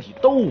身健体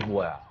豆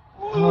腐呀。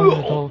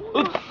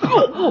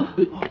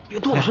别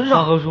吐我身上！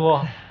大河叔，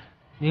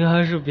您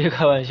还是别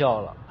开玩笑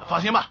了。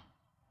放心吧，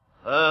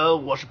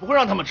我是不会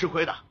让他们吃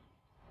亏的，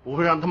我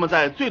会让他们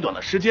在最短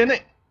的时间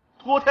内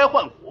脱胎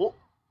换骨。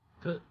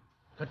可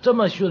这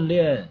么训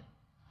练，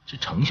这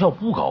成效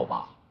不高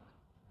吧？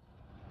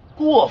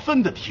过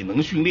分的体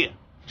能训练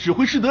只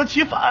会适得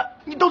其反。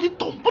你到底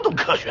懂不懂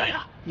科学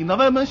呀？你拿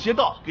歪门邪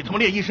道给他们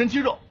练一身肌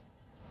肉，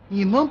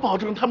你能保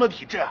证他们的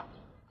体质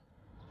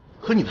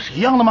和你的是一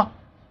样的吗？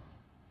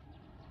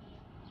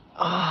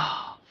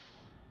啊！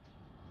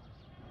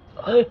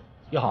哎，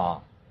一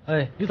航，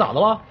哎，你咋的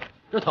了？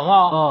这疼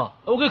啊！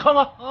我给你看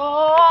看。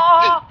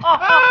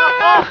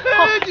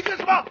你干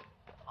什么？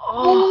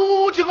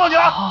我警告你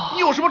了，你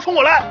有什么冲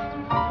我来，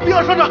不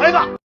要伤着孩子。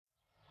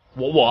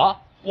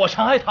我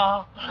伤害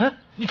他？哎，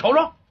你瞅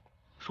瞅，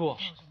叔，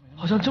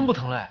好像真不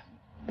疼嘞。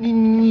你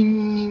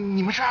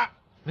没事？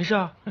没事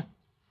啊。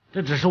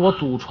这只是我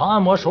祖传按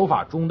摩手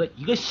法中的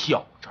一个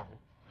小招。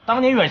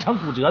当年远程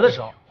骨折的时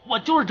候，我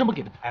就是这么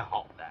给他抬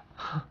好的。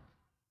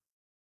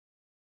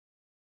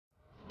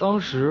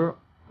当时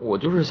我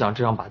就是想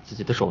这样把自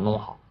己的手弄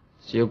好，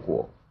结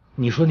果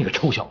你说你个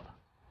臭小子，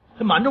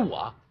还瞒着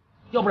我，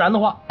要不然的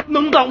话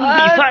能耽误比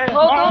赛。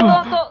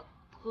等。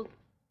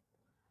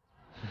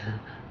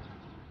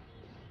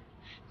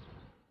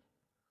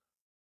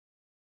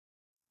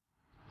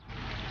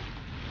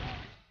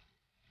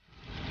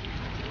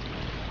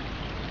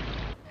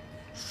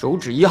手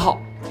指1号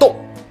动，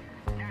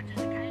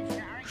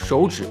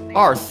手指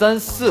2、3、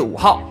4、5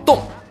号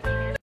动。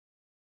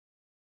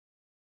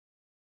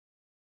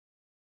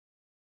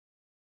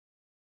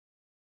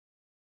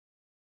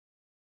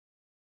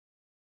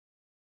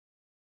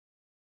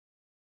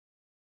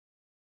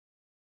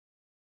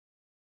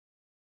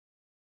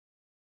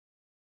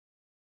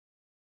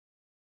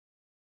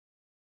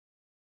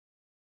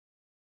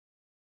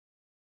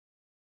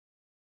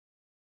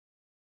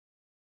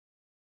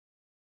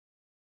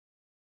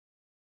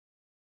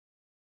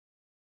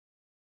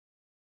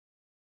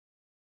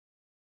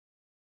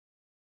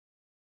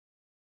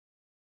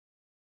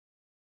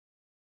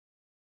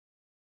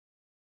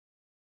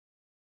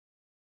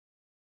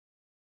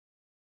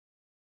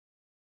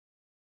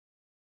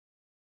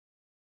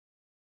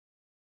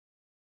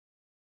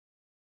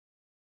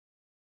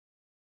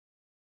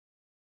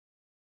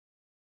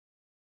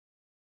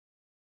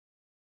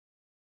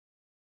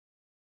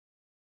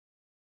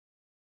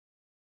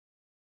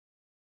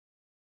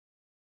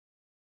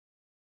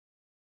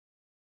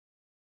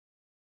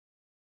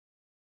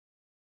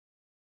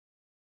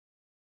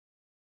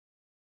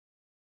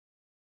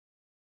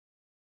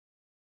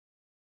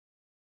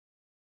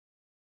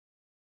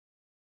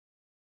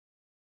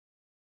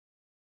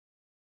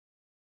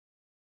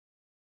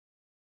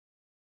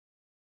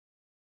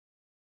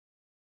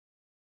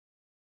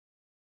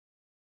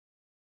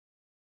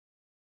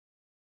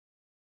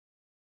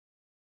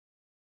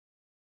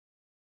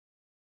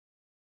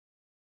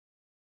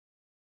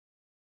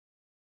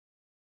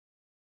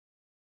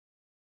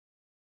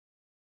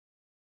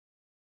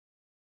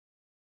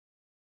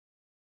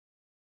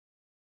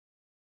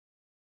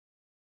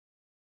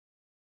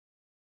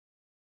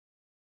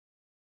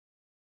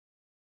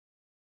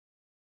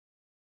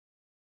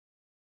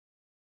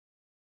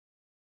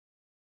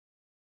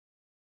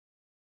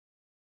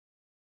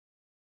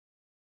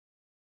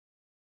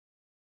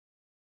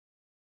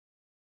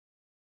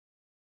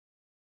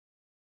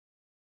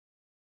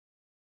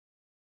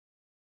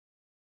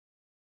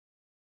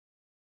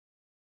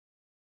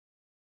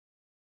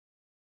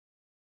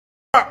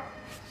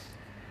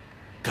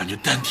感觉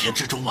丹田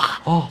之中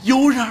啊，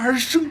油然而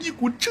生一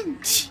股正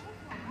气。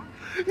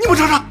你们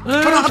尝尝，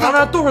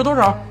尝，多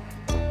少？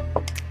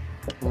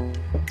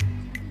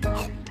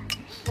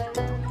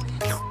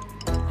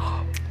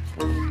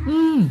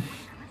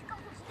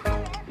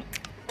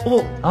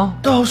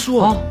大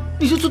叔，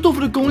你这做豆腐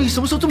的功力什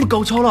么时候这么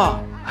高超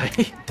了？哎，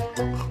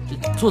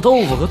这做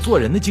豆腐和做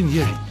人的境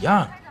界是一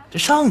样的，这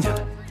上去了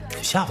就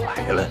下不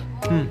来了。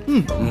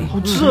好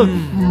吃。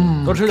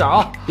多吃点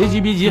啊，别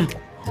急。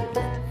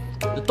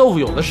这豆腐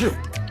有的是。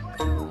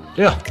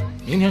这样，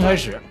明天开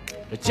始，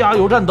这加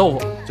油站豆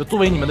腐就作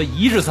为你们的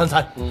一日三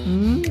餐。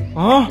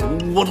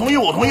我同意。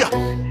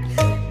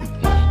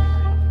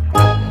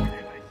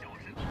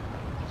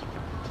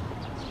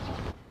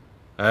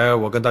哎，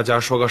我跟大家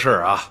说个事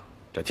儿啊，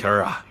这天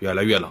儿啊越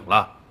来越冷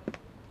了，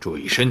注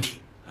意身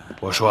体。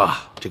我说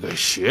啊，这个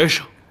学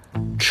生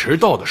迟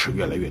到的事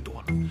越来越多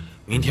了，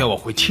明天我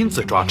会亲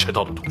自抓迟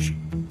到的同学。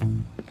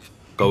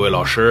各位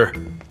老师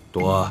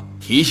多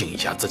提醒一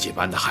下自己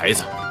班的孩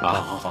子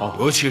啊，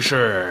尤其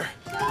是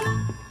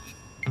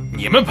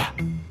你们班，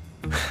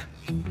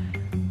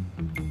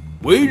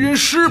为人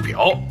师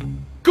表，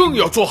更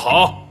要做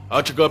好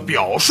啊这个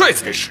表率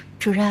才是。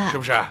主任，是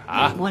不是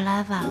啊？我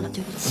来晚了，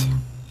对不起。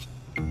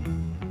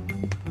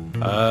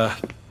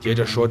接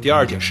着说第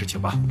二件事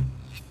情吧。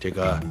这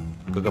个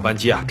各个班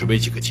级啊，准备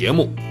几个节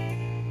目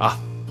啊，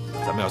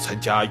咱们要参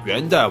加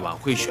元旦晚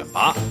会选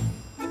拔，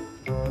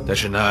但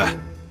是呢，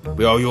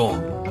不要用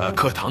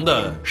课堂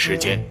的时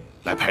间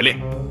来排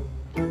练。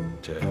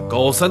这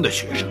高3的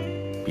学生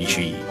必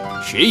须以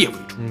学业为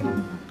主。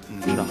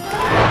知道。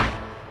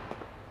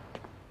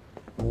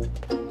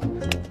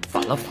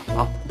反了。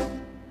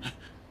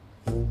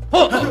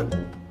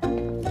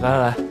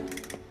来，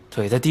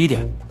腿再低一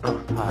点。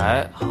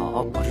哎，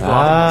好，保持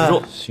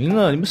住。行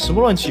了，你们什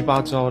么乱七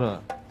八糟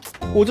的？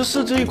我这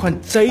设置一款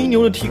贼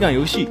牛的体感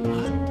游戏，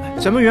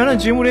咱们元旦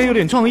节目里有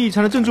点创意，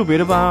才能镇住别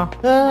的吧？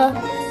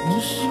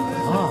你什么？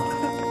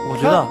我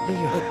觉得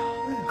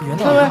元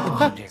旦不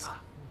能这个。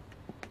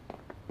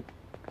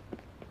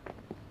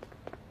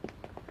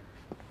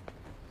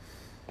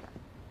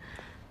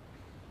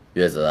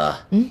月子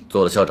啊，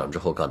做了校长之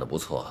后干得不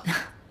错。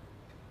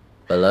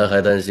本来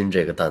还担心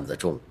这个担子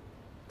重，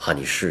怕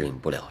你适应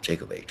不了这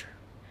个位置。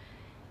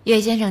岳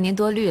先生，您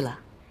多虑了，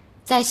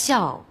在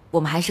校我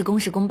们还是公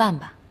事公办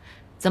吧。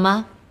怎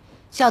么，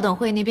校董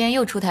会那边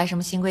又出台什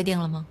么新规定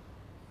了吗？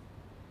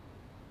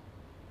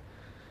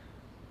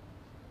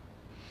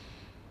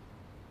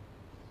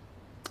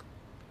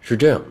是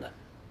这样的，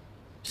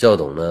校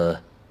董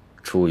呢，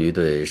出于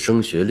对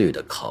升学率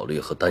的考虑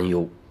和担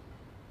忧，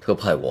特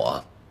派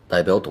我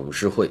代表董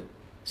事会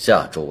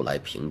下周来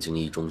平津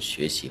一中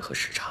学习和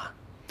视察。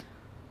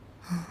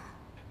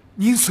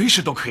您随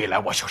时都可以来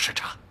我校视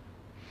察。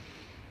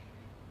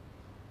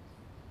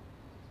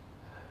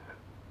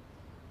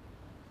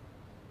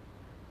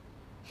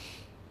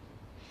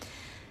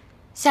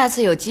下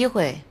次有机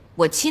会，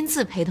我亲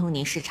自陪同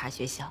您视察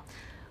学校。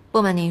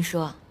不瞒您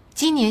说，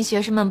今年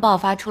学生们爆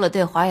发出了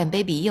对华远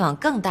杯比以往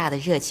更大的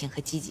热情和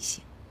积极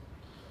性。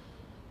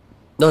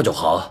那就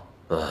好，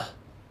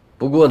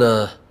不过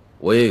呢，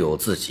我也有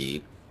自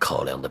己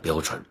考量的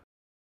标准。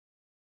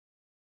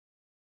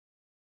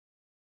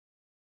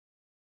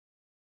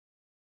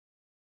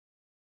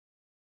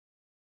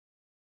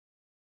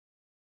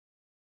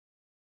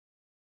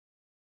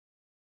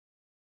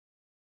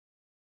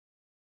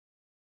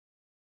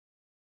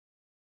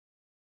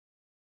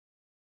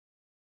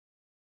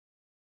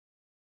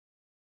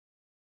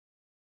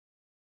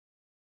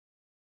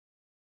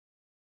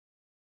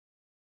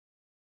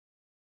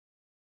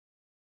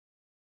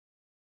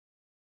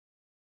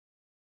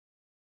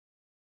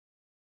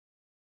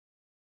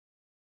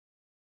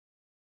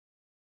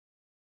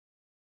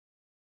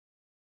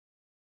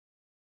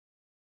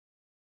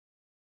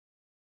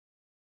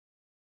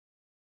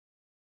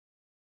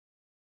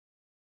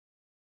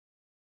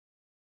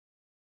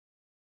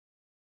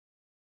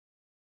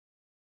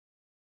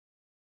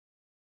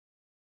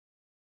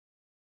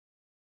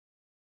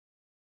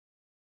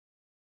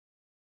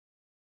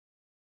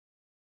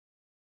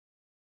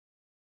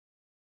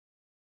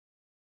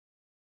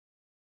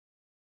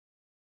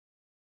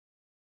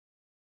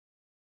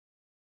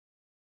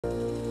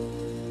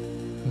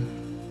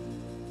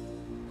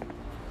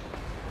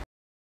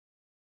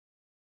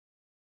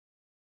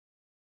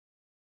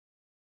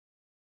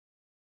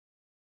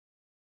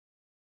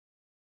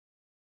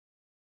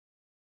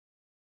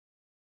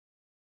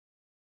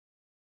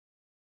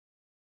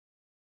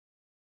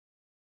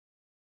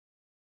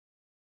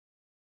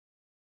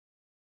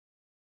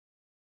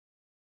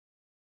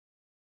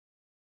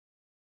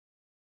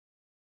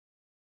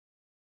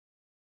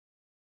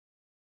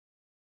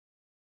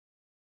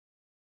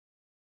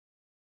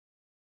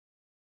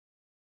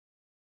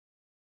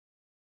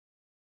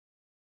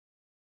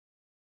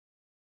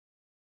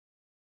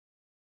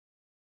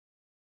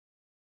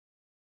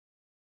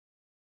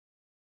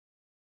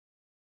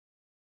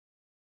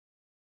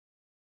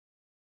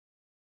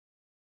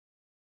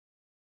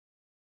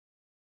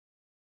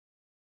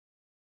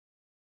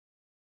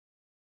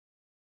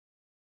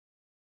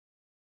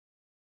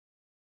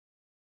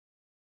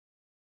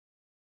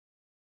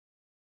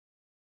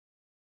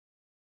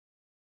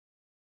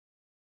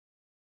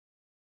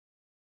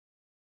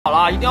好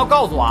了，一定要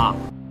告诉我啊！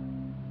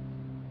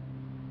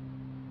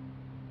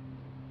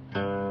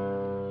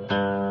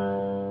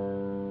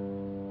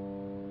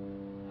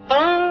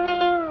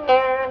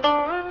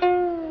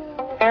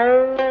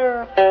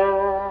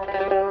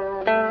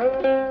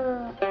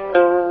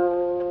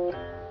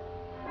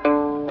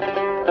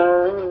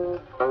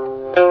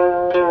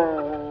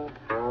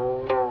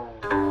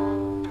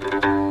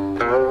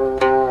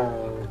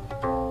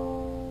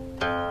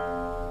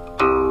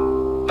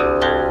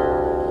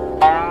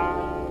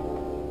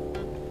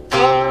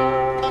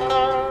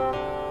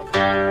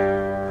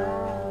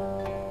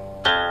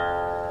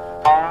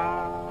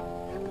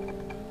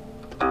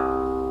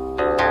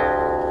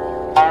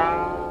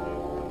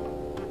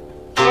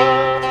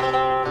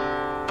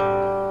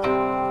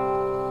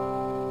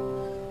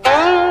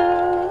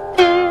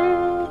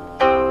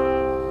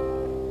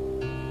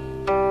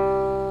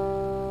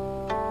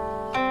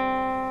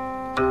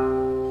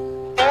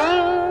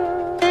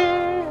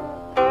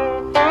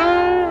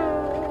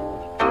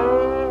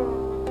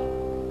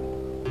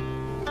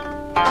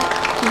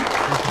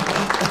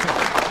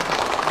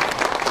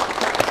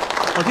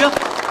好听。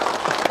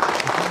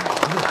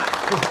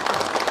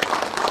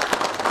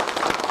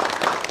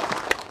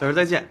老师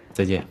再见。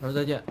再见。老师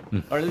再见。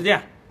老师再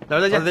见。老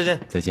师再见。再见。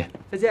再见。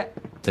再见。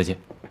再见。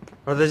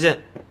老师再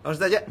见。老师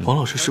再见。王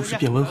老师是不是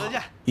变温和？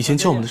以前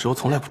教我们的时候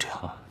从来不这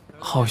样。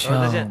好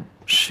像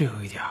是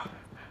有一点。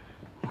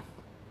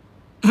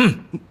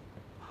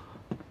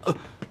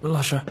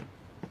老师，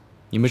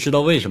你们知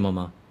道为什么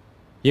吗？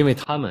因为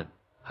他们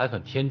还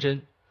很天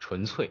真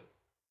纯粹，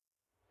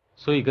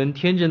所以跟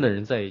天真的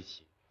人在一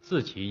起，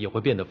自己也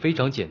会变得非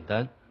常简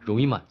单，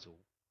容易满足。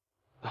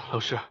老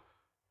师，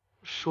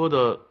说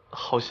的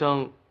好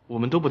像我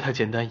们都不太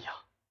简单一样。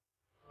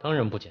当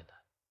然不简单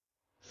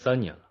，3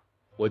年了，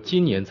我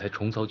今年才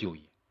重操旧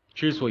业，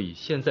之所以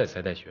现在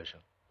才带学生，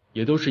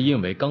也都是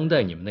因为刚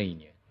带你们那一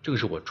年，正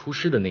是我出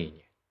师的那一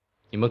年，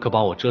你们可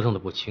把我折腾得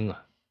不轻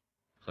啊。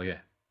何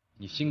月，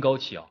你心高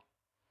气傲，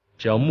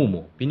只要木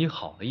木比你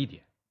好了一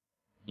点，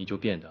你就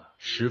变得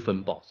十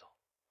分暴躁。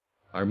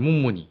而木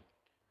木你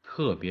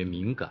特别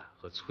敏感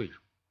和脆弱，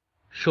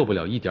受不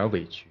了一点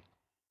委屈，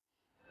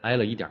挨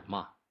了一点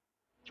骂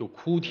就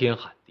哭天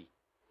喊地。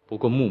不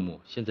过木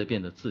木现在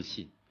变得自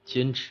信、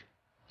坚持，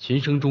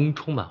琴声中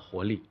充满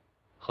活力。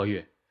皓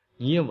月，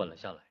你也稳了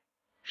下来，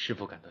是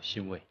否感到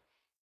欣慰？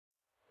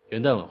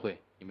元旦晚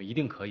会你们一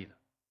定可以的。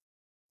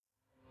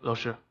老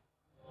师，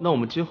那我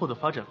们今后的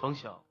发展方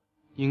向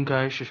应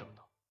该是什么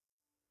呢？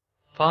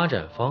发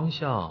展方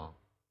向，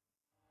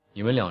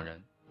你们两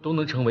人都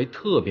能成为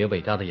特别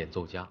伟大的演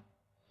奏家，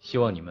希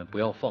望你们不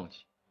要放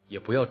弃，也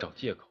不要找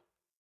借口。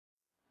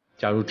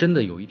假如真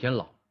的有一天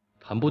老了，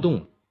弹不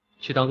动了，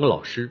去当个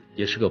老师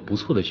也是个不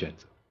错的选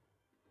择。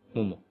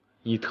木木，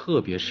你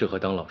特别适合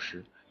当老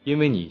师，因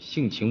为你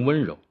性情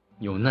温柔，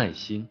有耐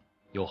心，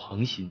有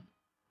恒心。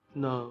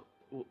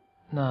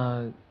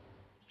那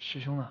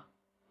师兄呢？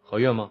皓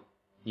月吗？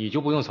你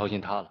就不用操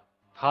心他了，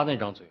他那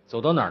张嘴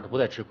走到哪儿都不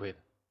带吃亏的。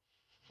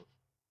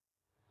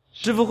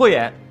师傅慧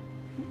眼。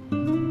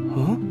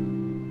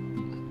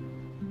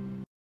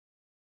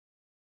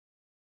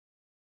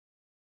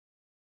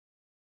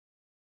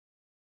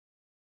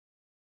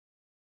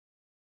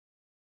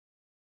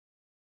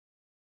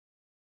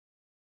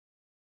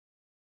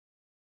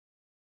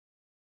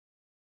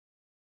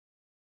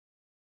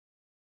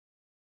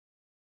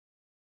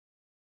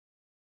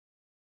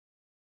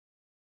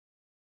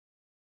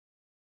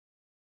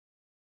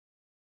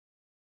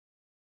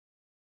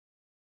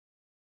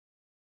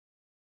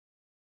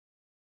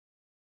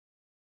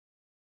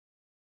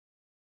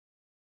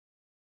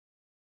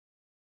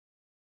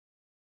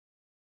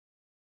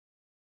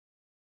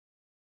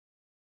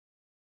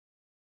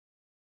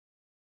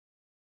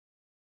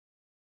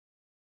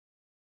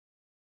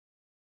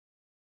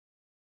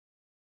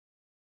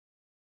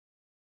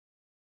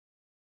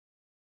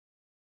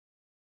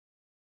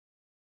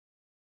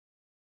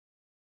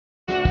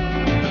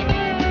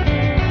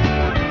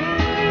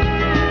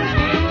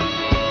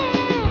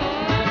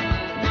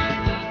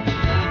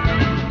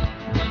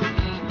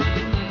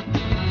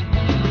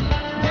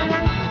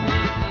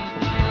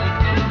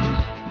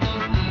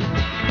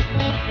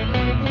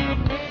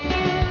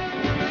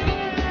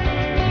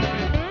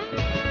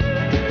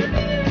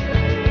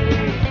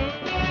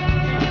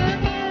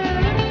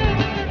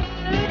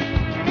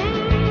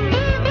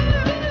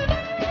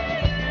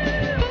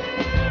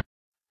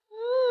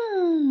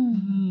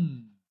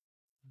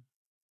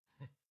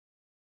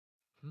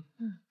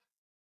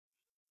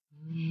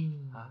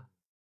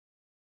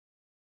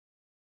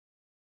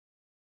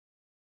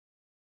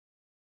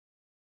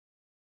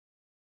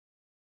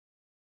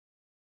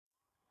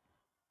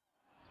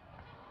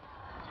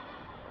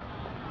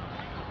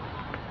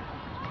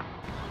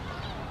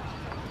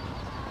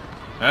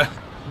哎，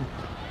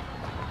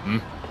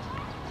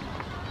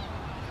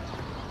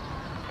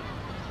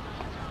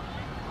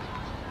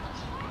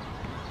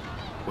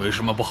为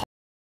什么不好？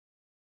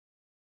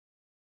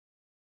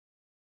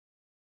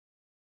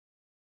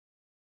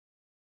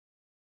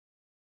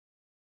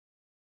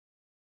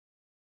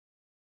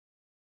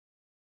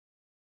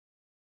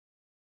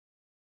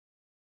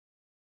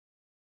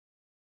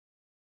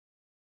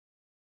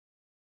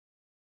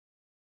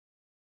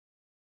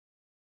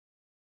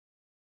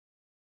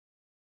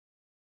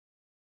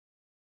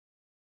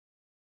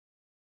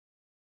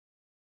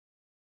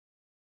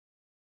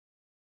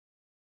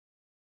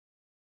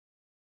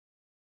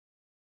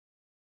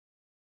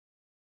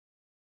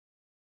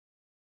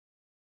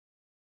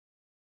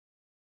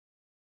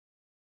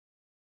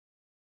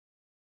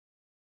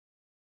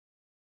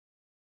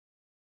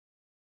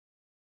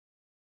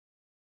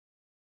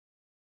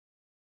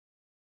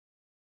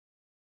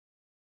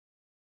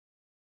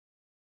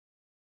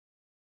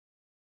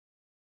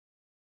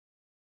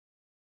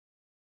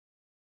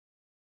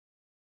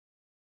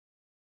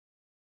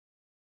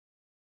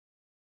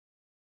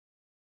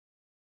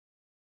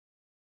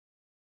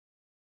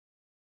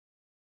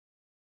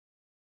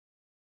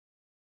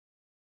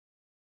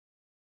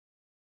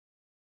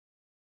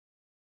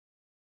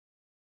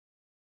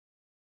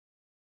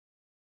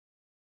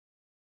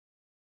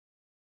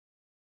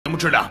节目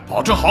质量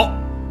保证好。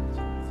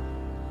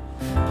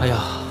哎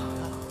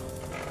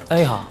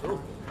呀，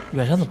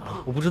远山怎么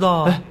了？我不知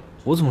道啊。哎，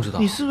我怎么知道？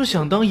你是不是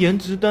想当颜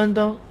值担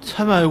当，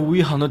才买吴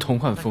一航的同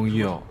款风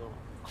衣哦？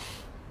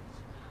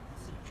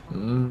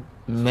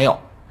没有，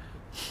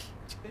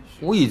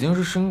我已经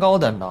是身高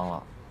担当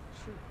了。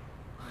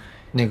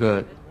那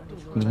个，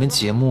你们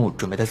节目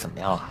准备的怎么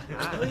样了？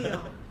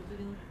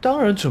当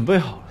然准备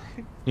好了。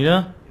你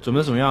呢？准备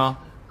的怎么样啊？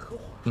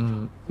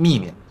秘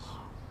密。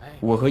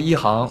我和一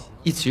航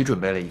一起准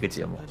备了一个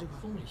节目。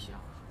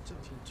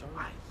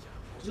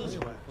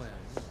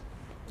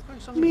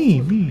秘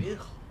密？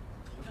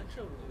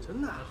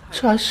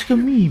这还是个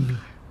秘密，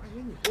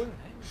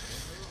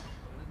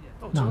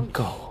难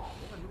搞。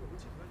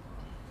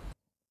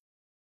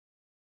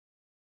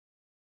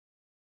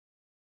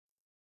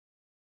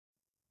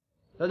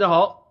大家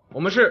好，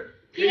我们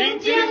是平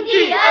津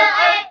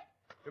DNA，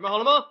 准备好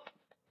了吗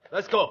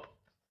？Let's go。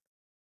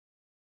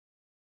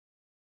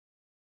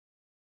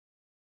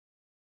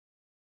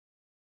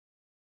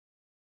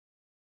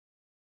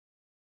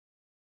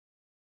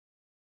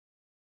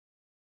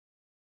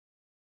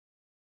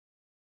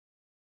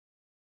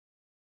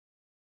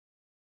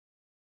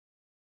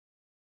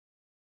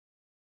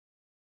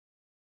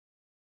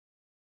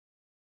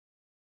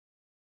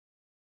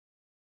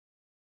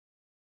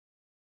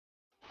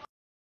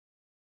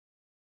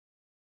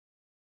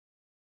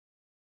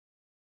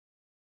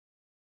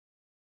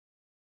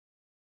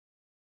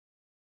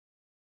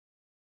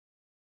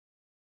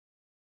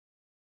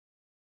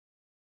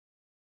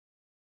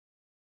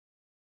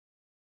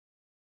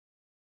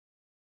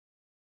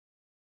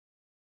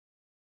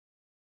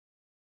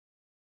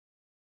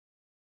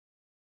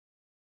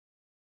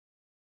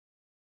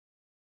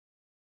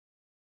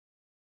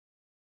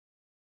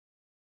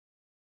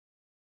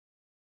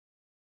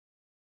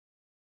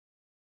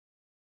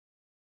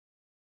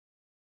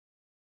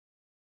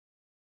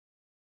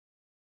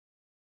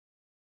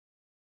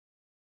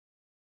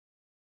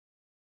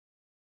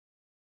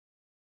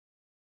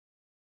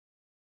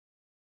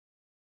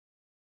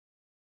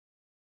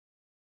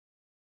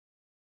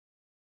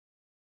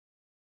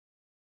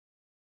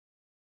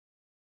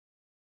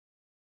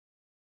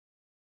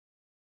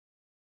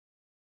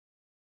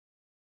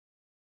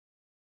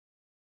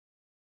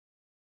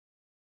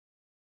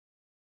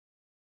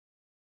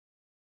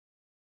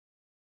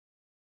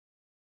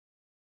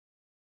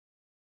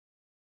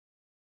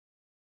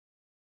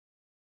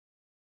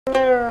连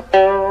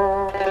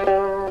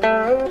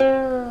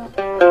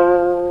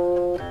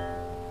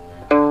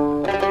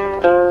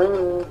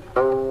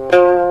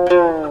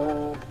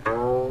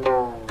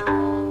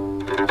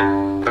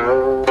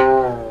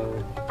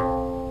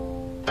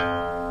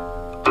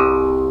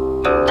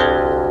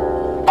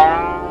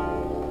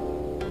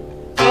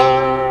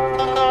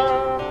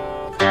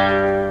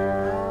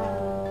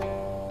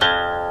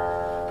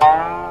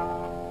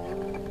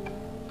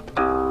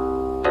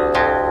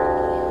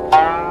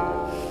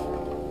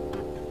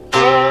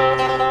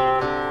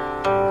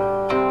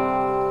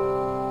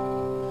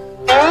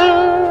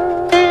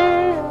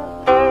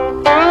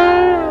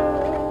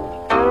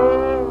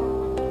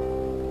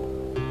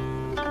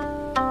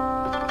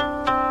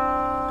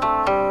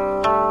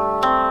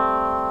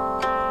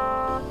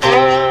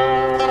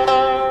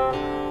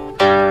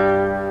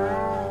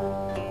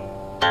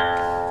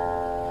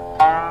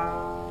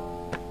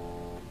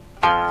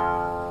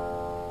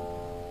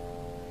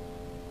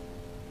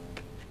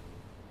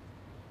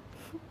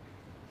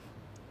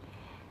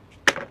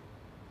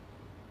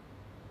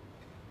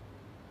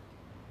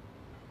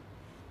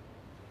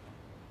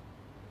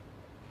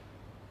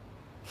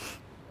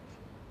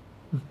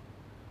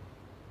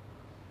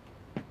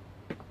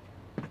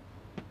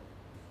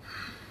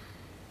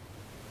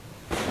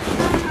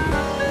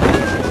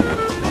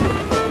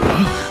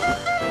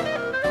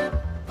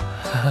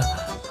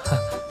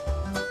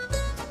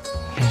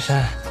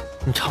山，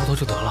你差不多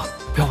就得了，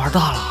不要玩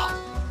大了啊！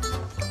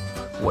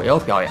我要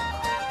表演的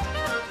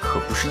可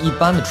不是一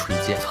般的吹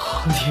剑。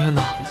天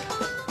哪，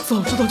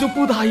早知道就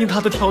不答应他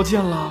的条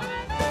件了。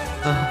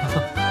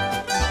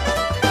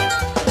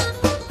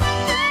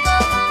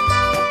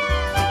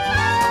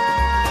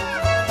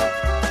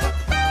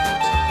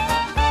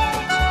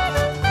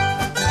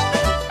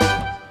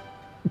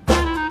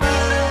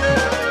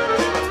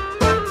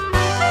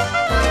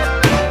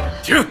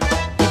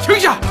停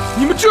下！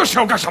你们这是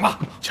要干什么？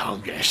张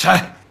远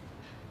山，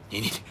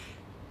你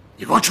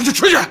给我出去！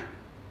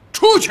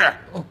出去！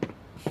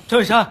张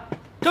远山，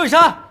张远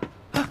山，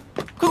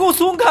快给我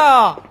松开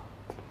啊！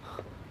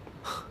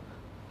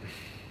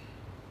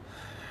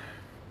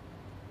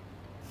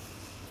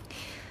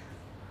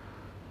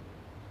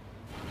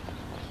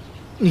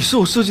你是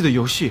我设计的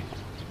游戏，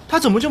他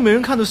怎么就没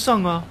人看得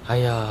上啊？哎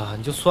呀，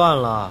你就算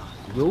了，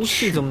游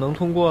戏怎么能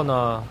通过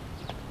呢？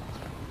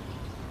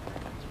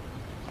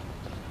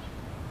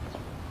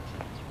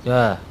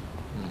哎，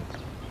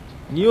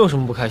你有什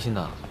么不开心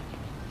的？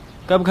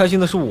该不开心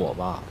的是我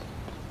吧？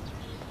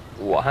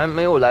我还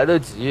没有来得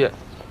及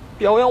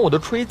表演我的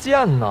吹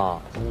剑呢。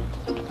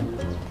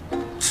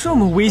这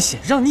么危险，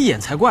让你演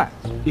才怪！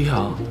一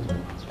航，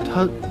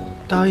他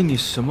答应你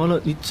什么了？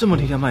你这么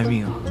替他卖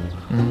命啊？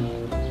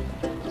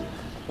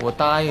我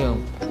答应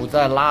不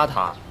再拉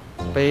他、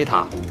背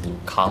他、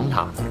扛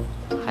他，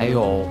还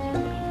有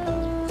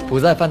不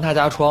再翻他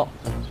家窗。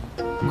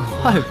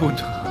怪不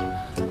得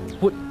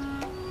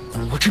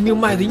我这命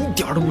卖的一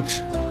点都不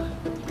值，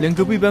连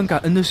隔壁班感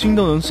恩的心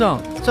都能上，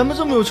咱们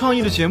这么有创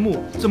意的节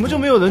目，怎么就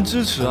没有人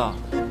支持啊？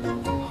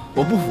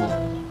我不服，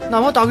哪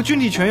怕打个军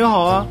体拳也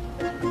好啊！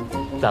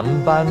咱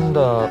们班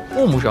的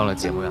木木上了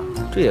节目呀，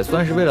这也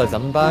算是为了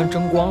咱们班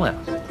争光了呀。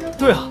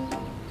对啊，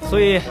所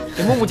以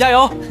给木木加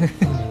油！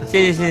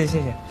谢谢。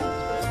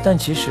但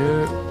其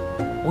实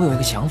我有一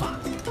个想法。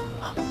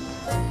什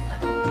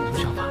么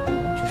想法？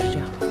就是这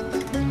样，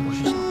我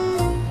是想。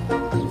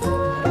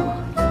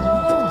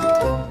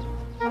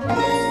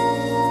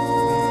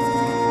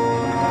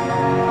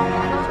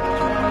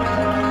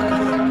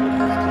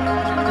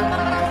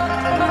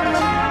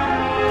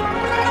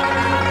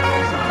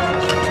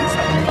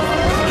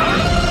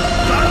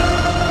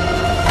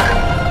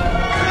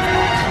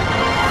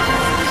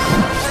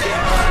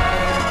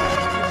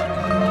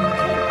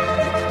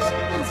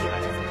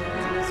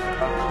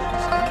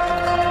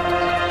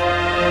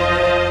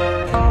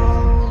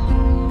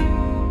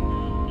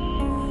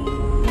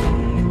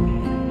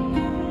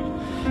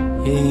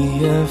一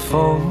夜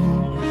风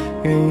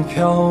雨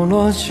飘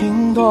落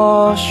尽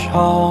多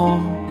少，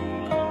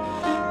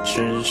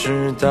只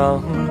知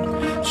当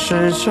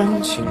时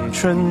正青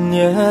春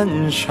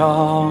年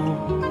少。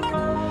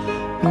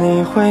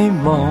你回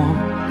眸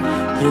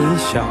一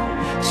笑，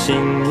心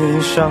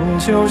已上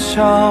九霄。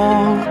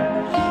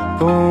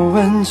不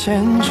问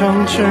前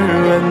程，只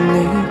问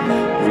你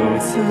如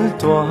此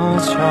多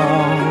巧。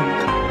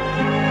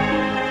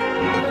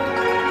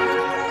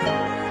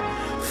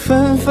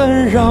纷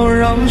纷扰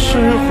扰是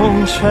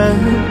红尘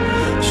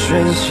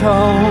喧嚣，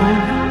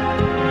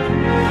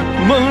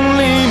梦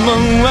里梦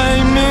外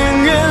明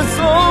月总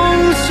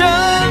相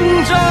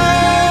照。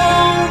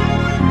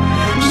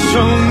守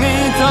你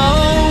到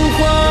花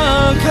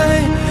开，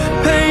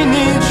陪你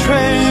吹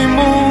暮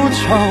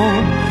潮，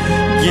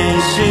一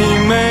袭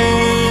眉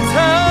弹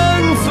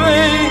醉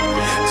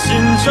今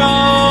朝。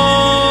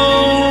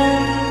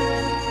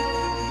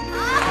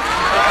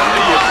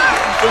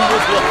真不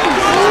错。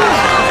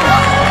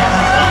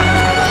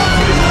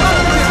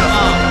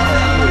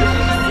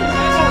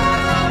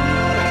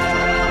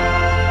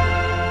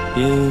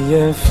一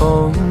夜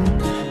风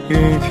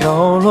雨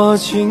飘落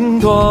尽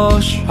多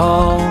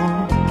少？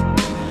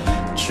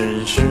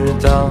只知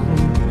当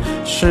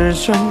时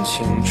正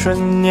青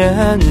春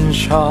年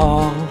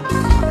少。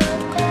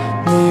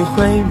你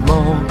回眸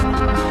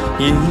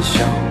一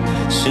笑，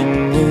心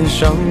一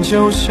生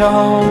就笑。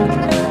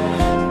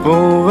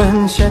不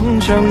问前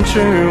程，只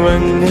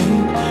问你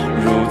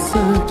如此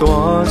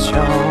多巧。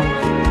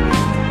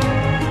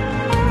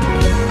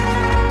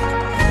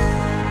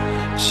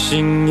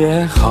心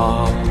也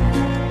好，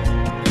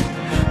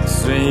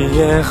醉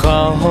也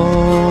好，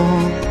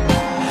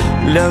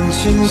两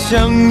情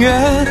相悦，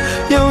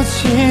又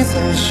岂在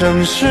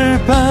盛世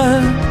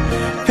般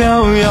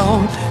飘摇？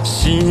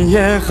喜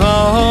也好，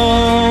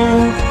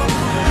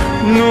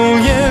怒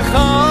也好，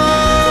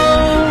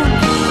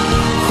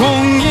红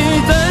衣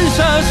淡纱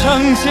长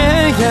结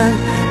烟，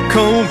口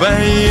白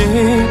一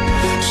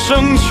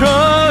生春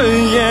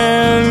也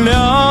了。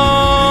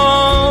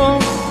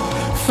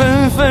纷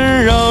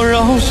纷扰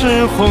扰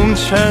是红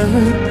尘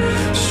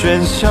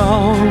喧嚣，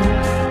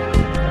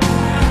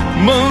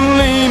梦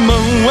里梦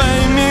外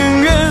明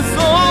月总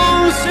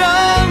相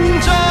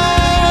照。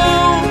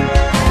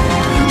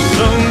生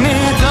你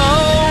桃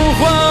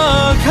花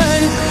开，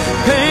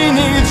陪你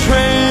吹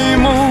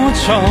暮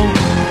朝，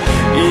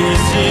一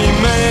袭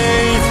美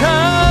谈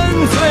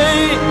醉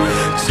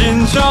今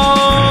朝。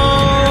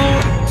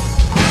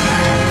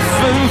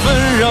纷纷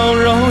扰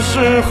扰是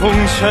红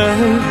尘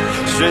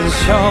喧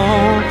嚣，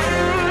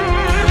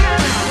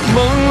梦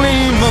里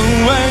梦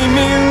外明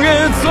月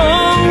总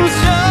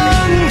相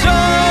照。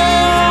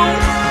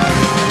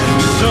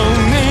守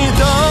你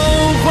桃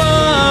花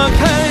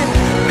开，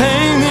陪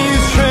你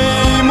吹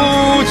暮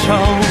朝，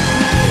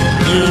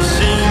一袭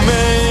美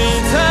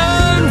谈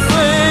醉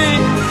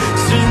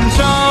今朝，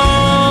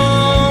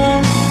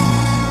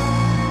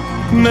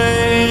美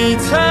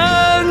谈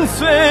醉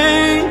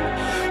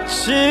今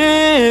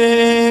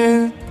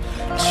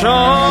朝。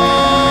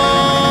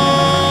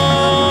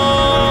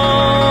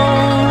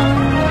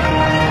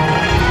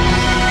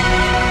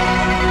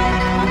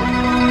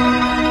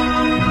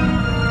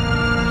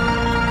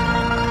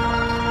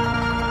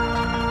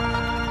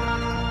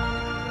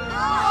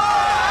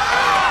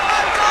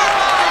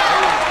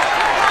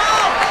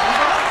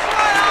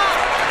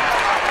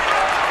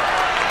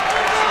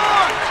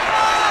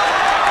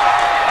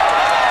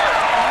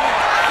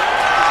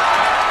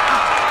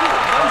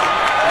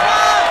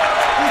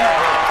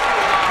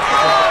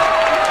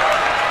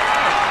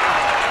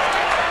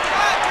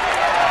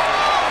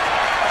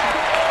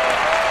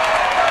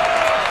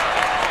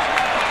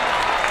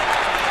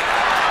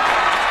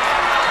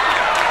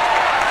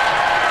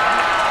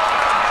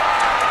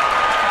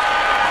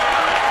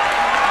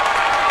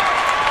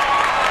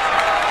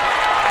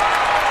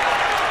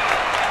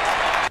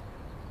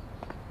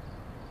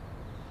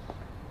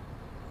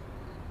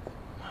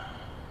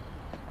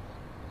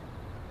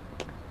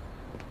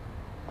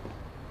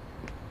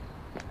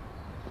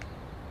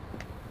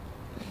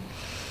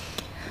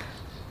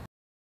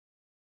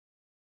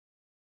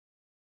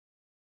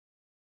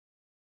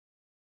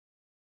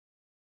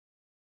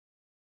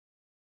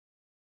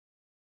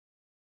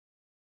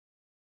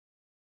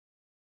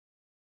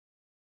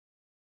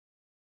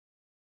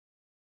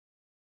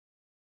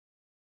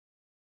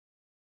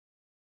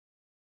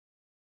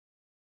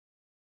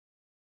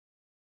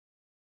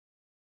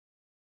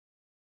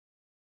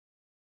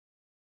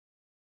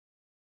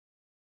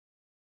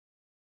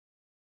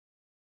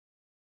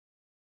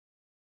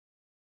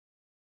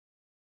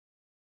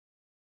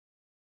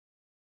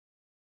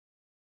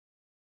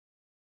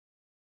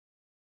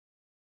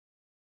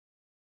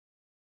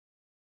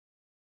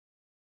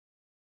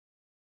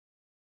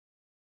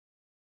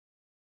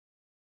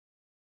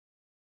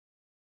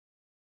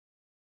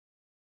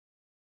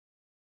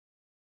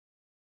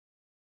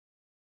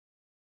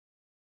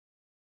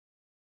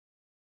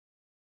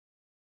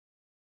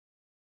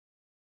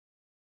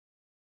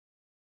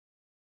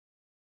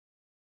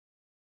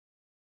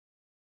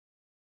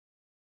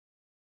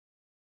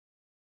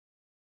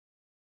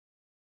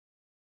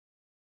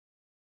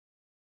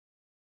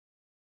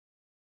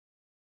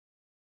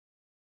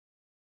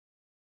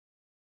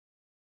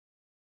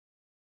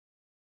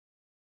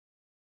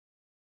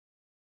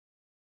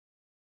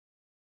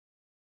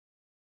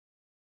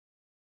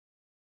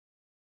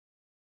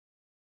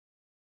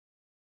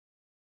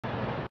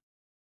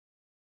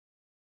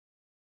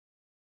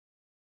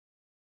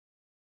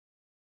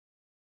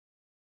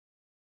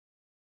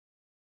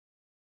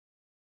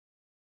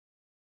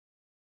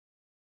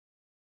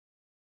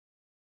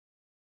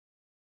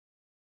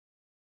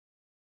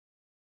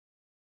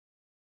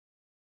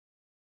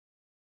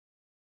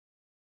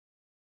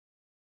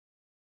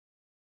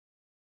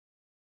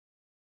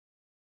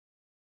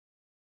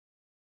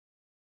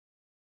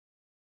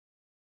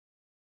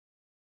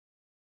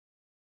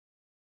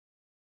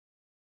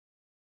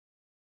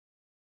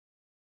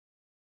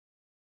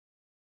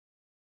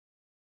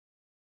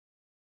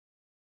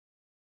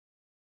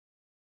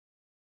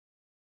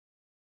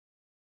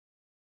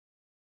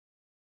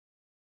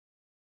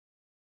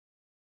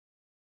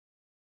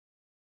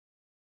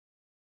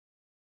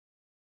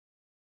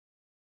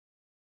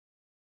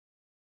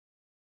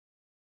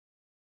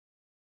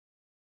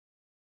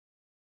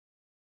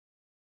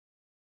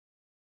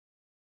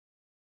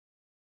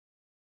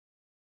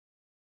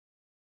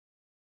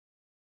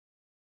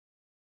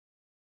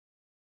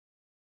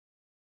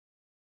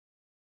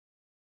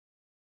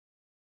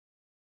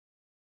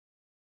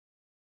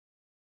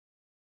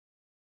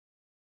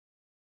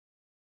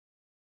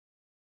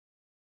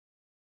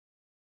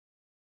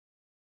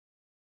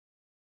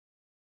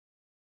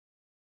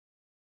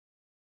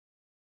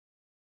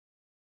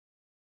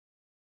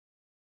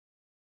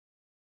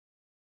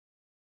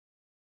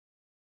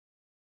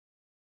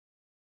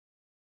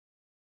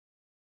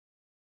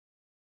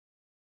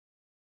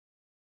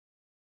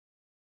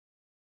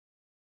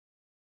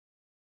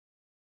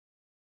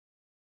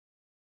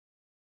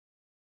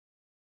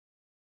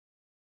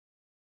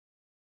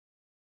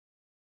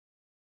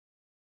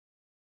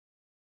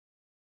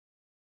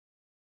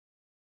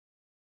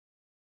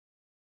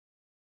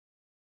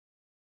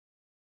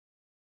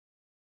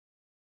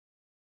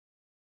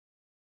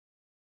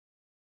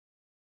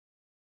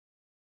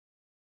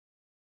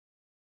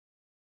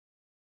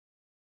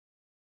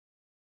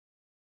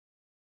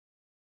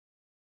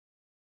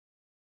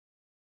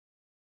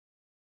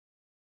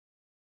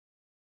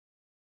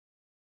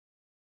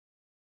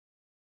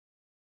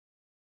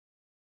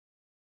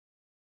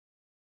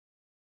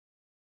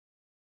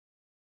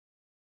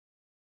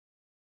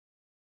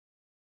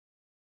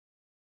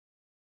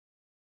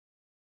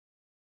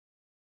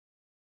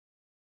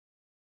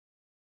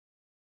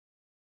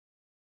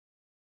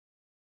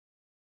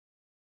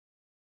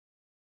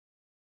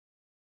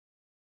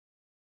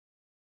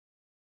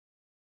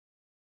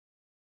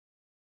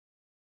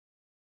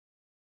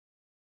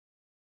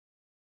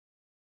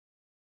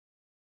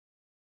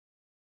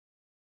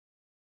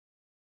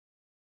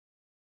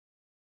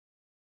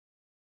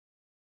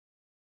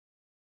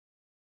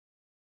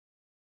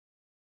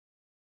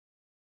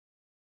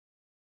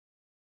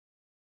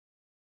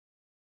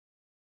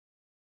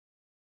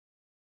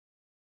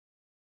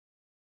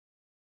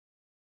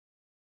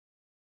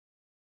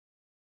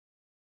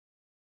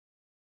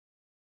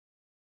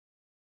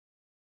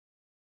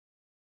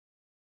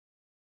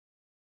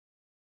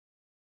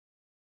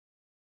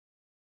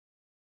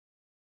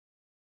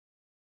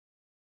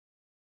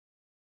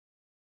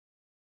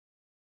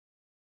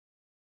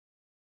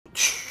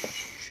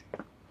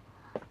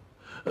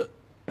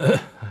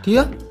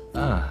爹，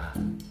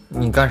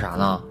你干啥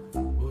呢？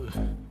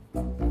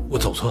我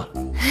走错了。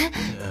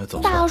走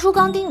错了。大杨叔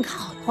刚盯你看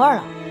好一会儿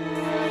了。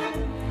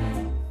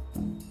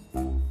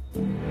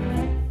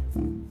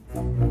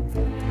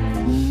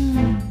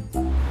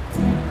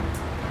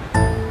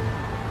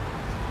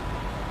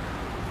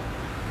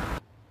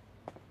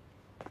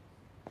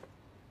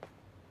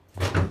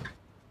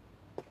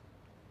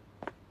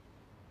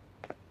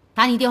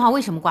打你电话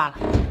为什么挂了？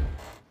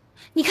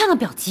你看看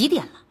表几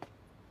点了？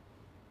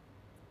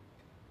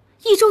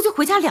一周就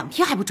回家2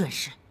天还不准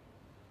时，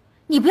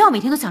你不要每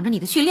天都想着你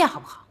的训练好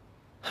不好？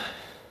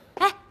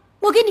哎，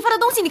我给你发的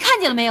东西你看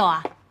见了没有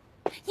啊？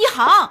一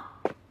航。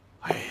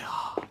哎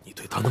呀，你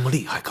对他那么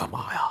厉害干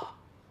嘛呀？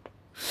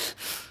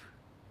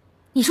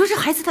你说这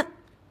孩子他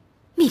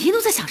每天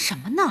都在想什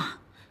么呢？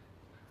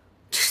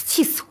真是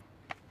气死我！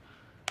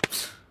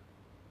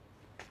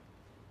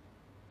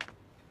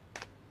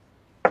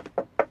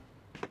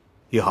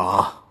一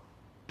航，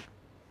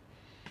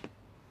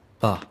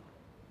爸，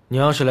你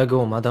要是来给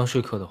我妈当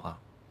说客的话，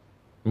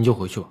你就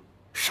回去吧。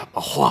什么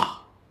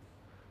话？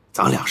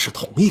咱俩是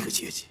同一个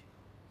阶级，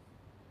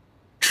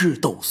智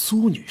斗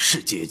苏女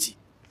士阶级。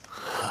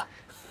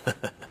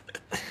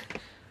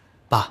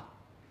爸，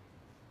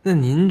那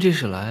您这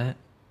是来？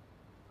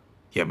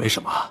也没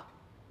什么，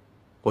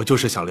我就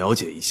是想了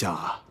解一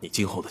下你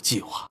今后的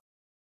计划。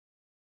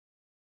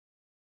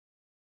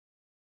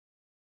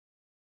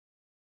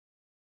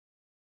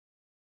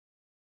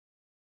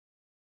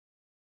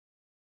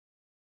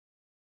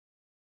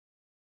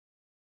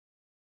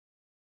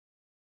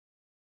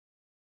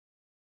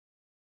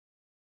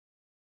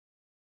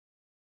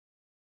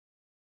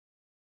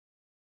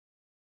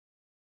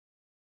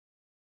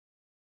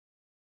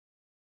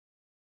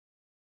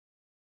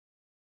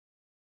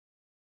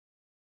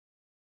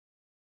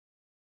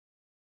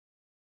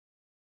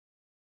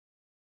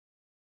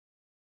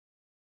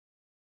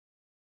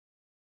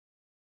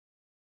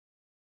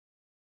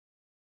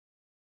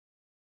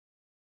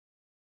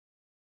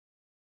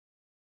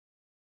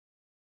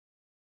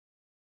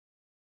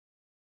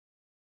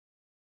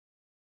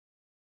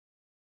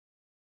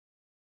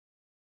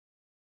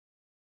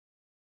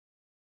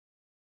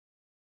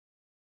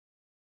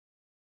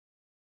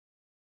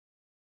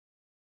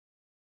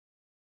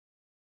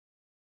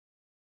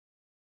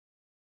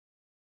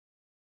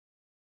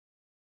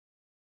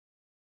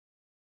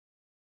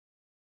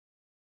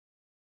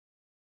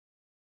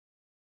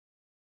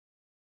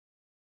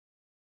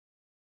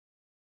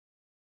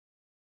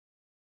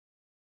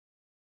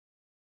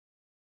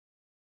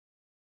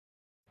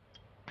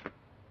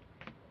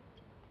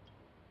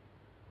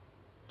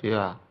爹，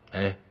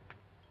哎，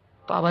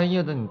大半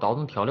夜的你倒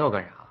腾调料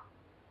干啥？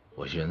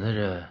我寻思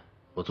着，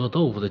我做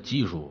豆腐的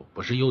技术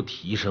不是又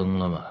提升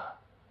了吗？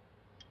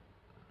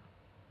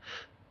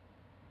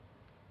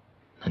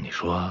那你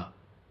说，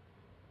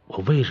我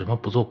为什么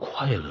不做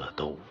快乐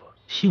豆腐、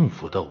幸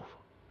福豆腐、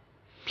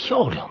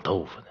漂亮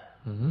豆腐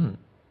呢？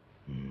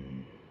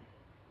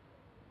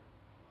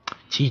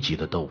积极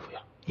的豆腐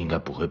呀，应该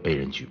不会被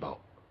人举报，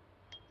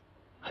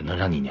还能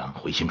让你娘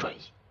回心转意。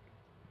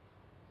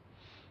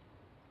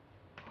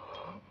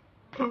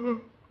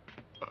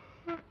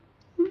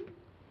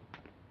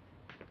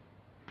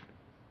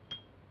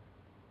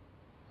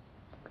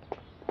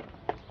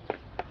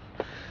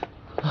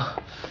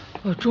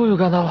终于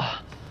赶到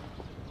了，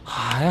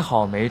还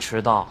好没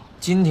迟到。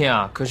今天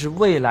啊，可是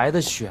未来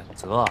的选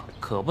择，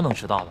可不能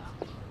迟到的。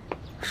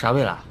啥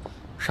未来？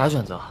啥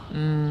选择？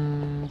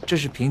这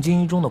是平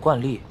津一中的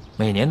惯例，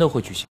每年都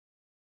会举行。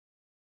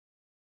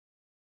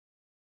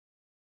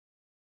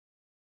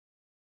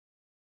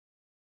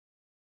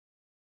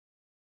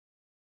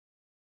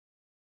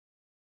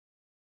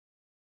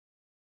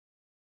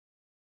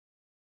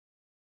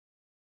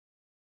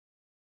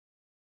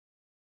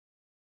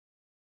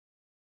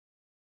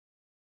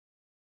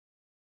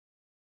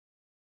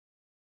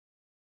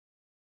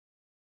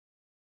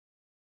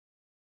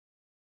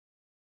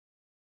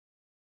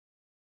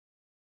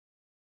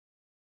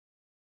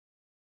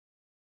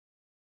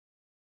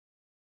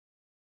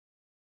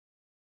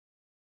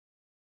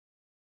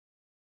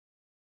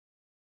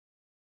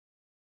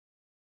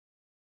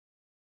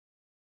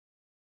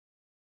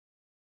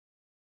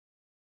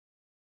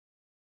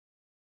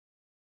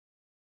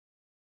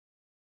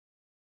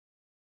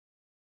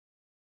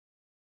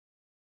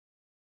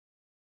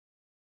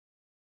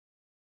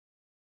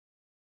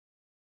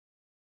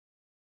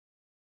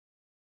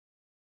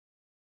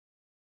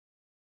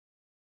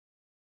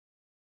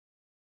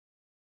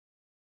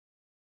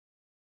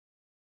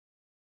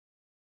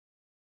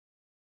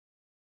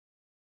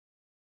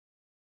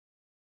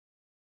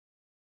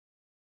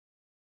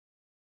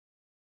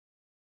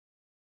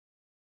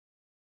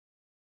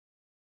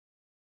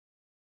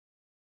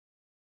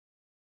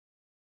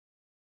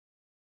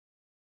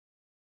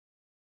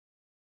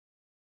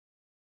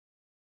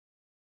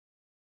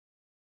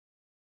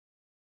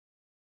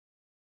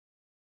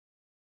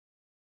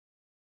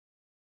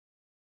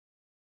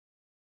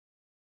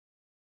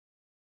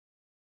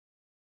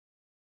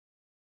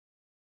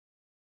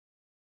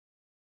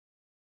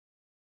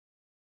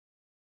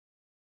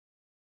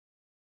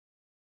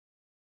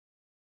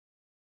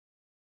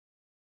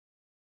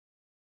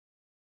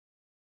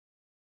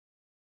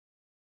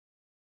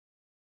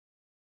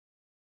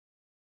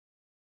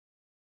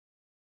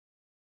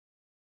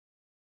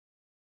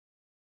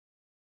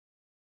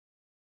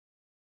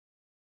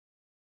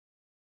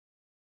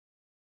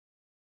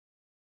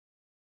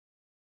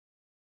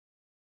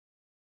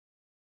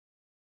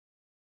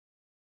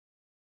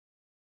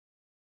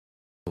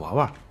玩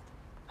玩。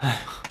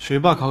哎，学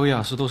霸考个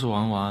雅思都是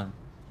玩玩，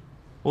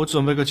我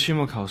准备个期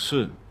末考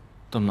试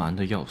都难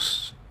得要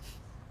死。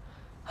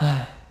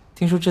哎，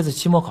听说这次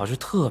期末考试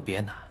特别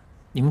难，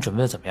你们准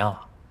备的怎么样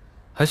了？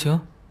还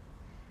行，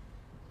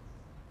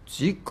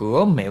及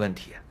格没问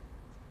题。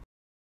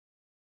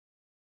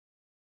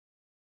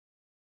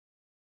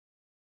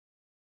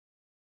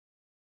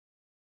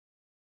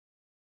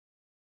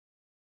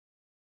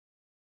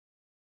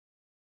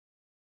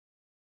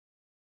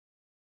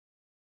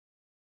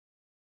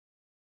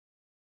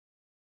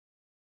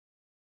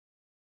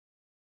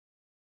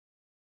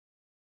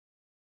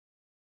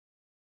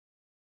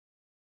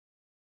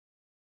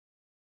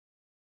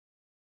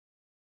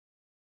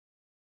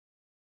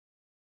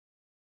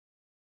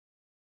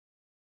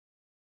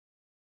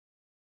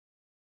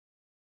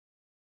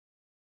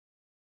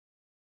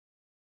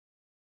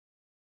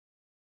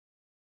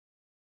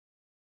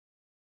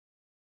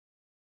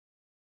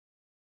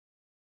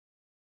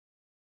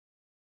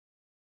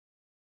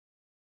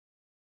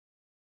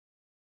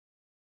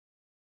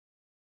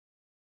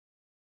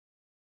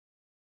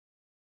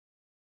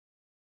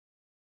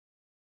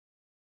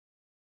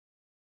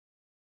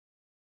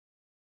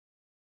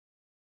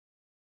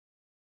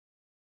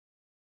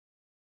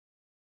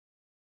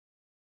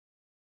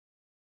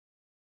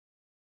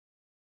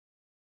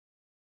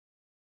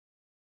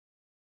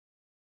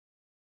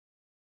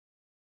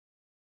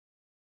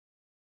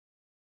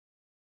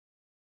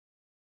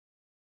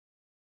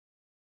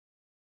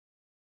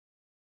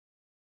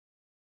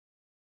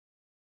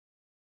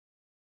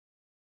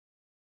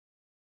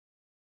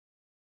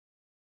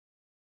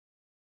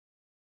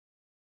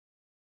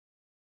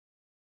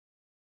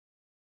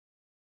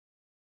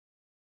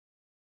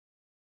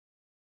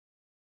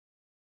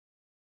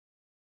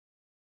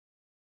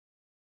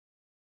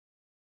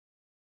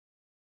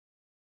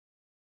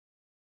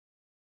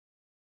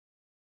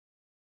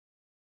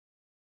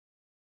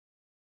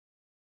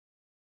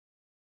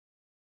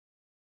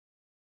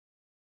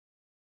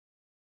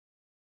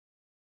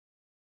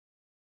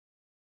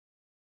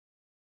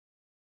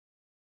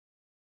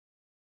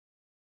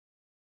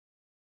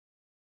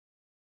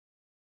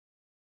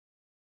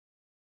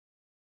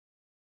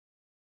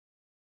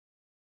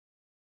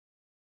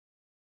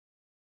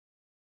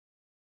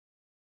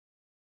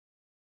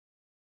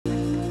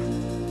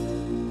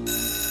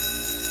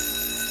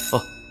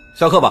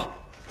下课吧。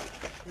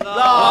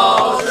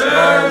老师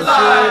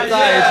再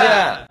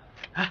见。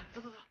哎，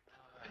走。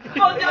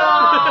放假。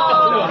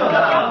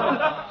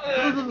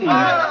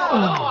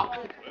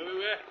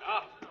喂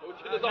啊，都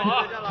听得到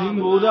啊？听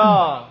不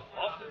到。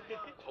好，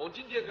从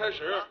今天开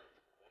始，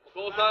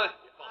我们高三也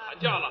放寒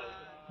假了。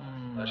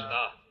但是呢，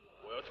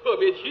我要特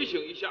别提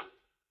醒一下，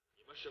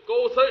你们是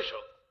高三生，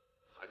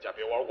寒假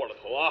别玩过了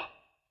头啊！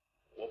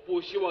我不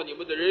希望你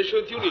们的人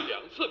生经历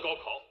2次高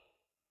考。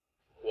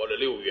过了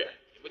6月。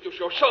你们就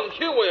是要上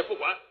天我也不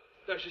管，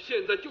但是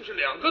现在就是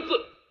2个字：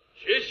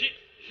学习，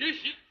学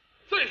习，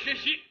再学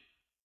习。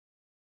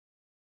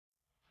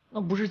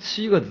那不是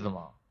7个字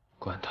吗？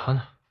管他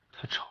呢，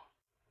太吵了。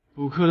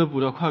补课都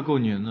补到快过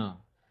年了，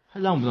还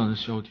让不让人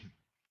消停？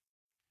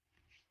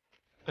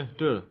哎，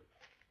对了，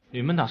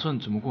你们打算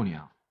怎么过年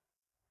啊？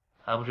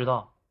还不知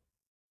道，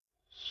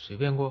随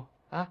便过。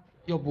哎，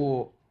要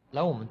不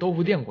来我们豆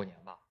腐店过年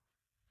吧？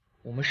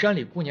我们山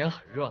里过年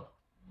很热闹，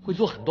会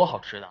做很多好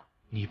吃的。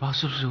你爸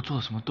是不是又做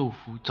了什么豆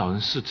腐找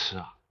人试吃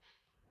啊？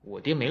我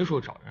爹没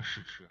说找人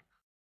试吃。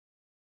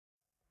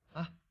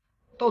啊，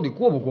到底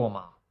过不过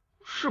嘛？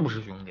是不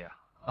是兄弟啊？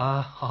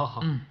啊，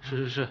好，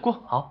是，过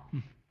好，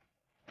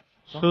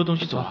所有东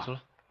西走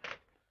了，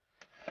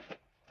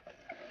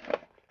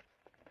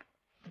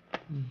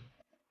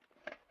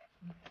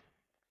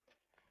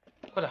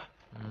快点，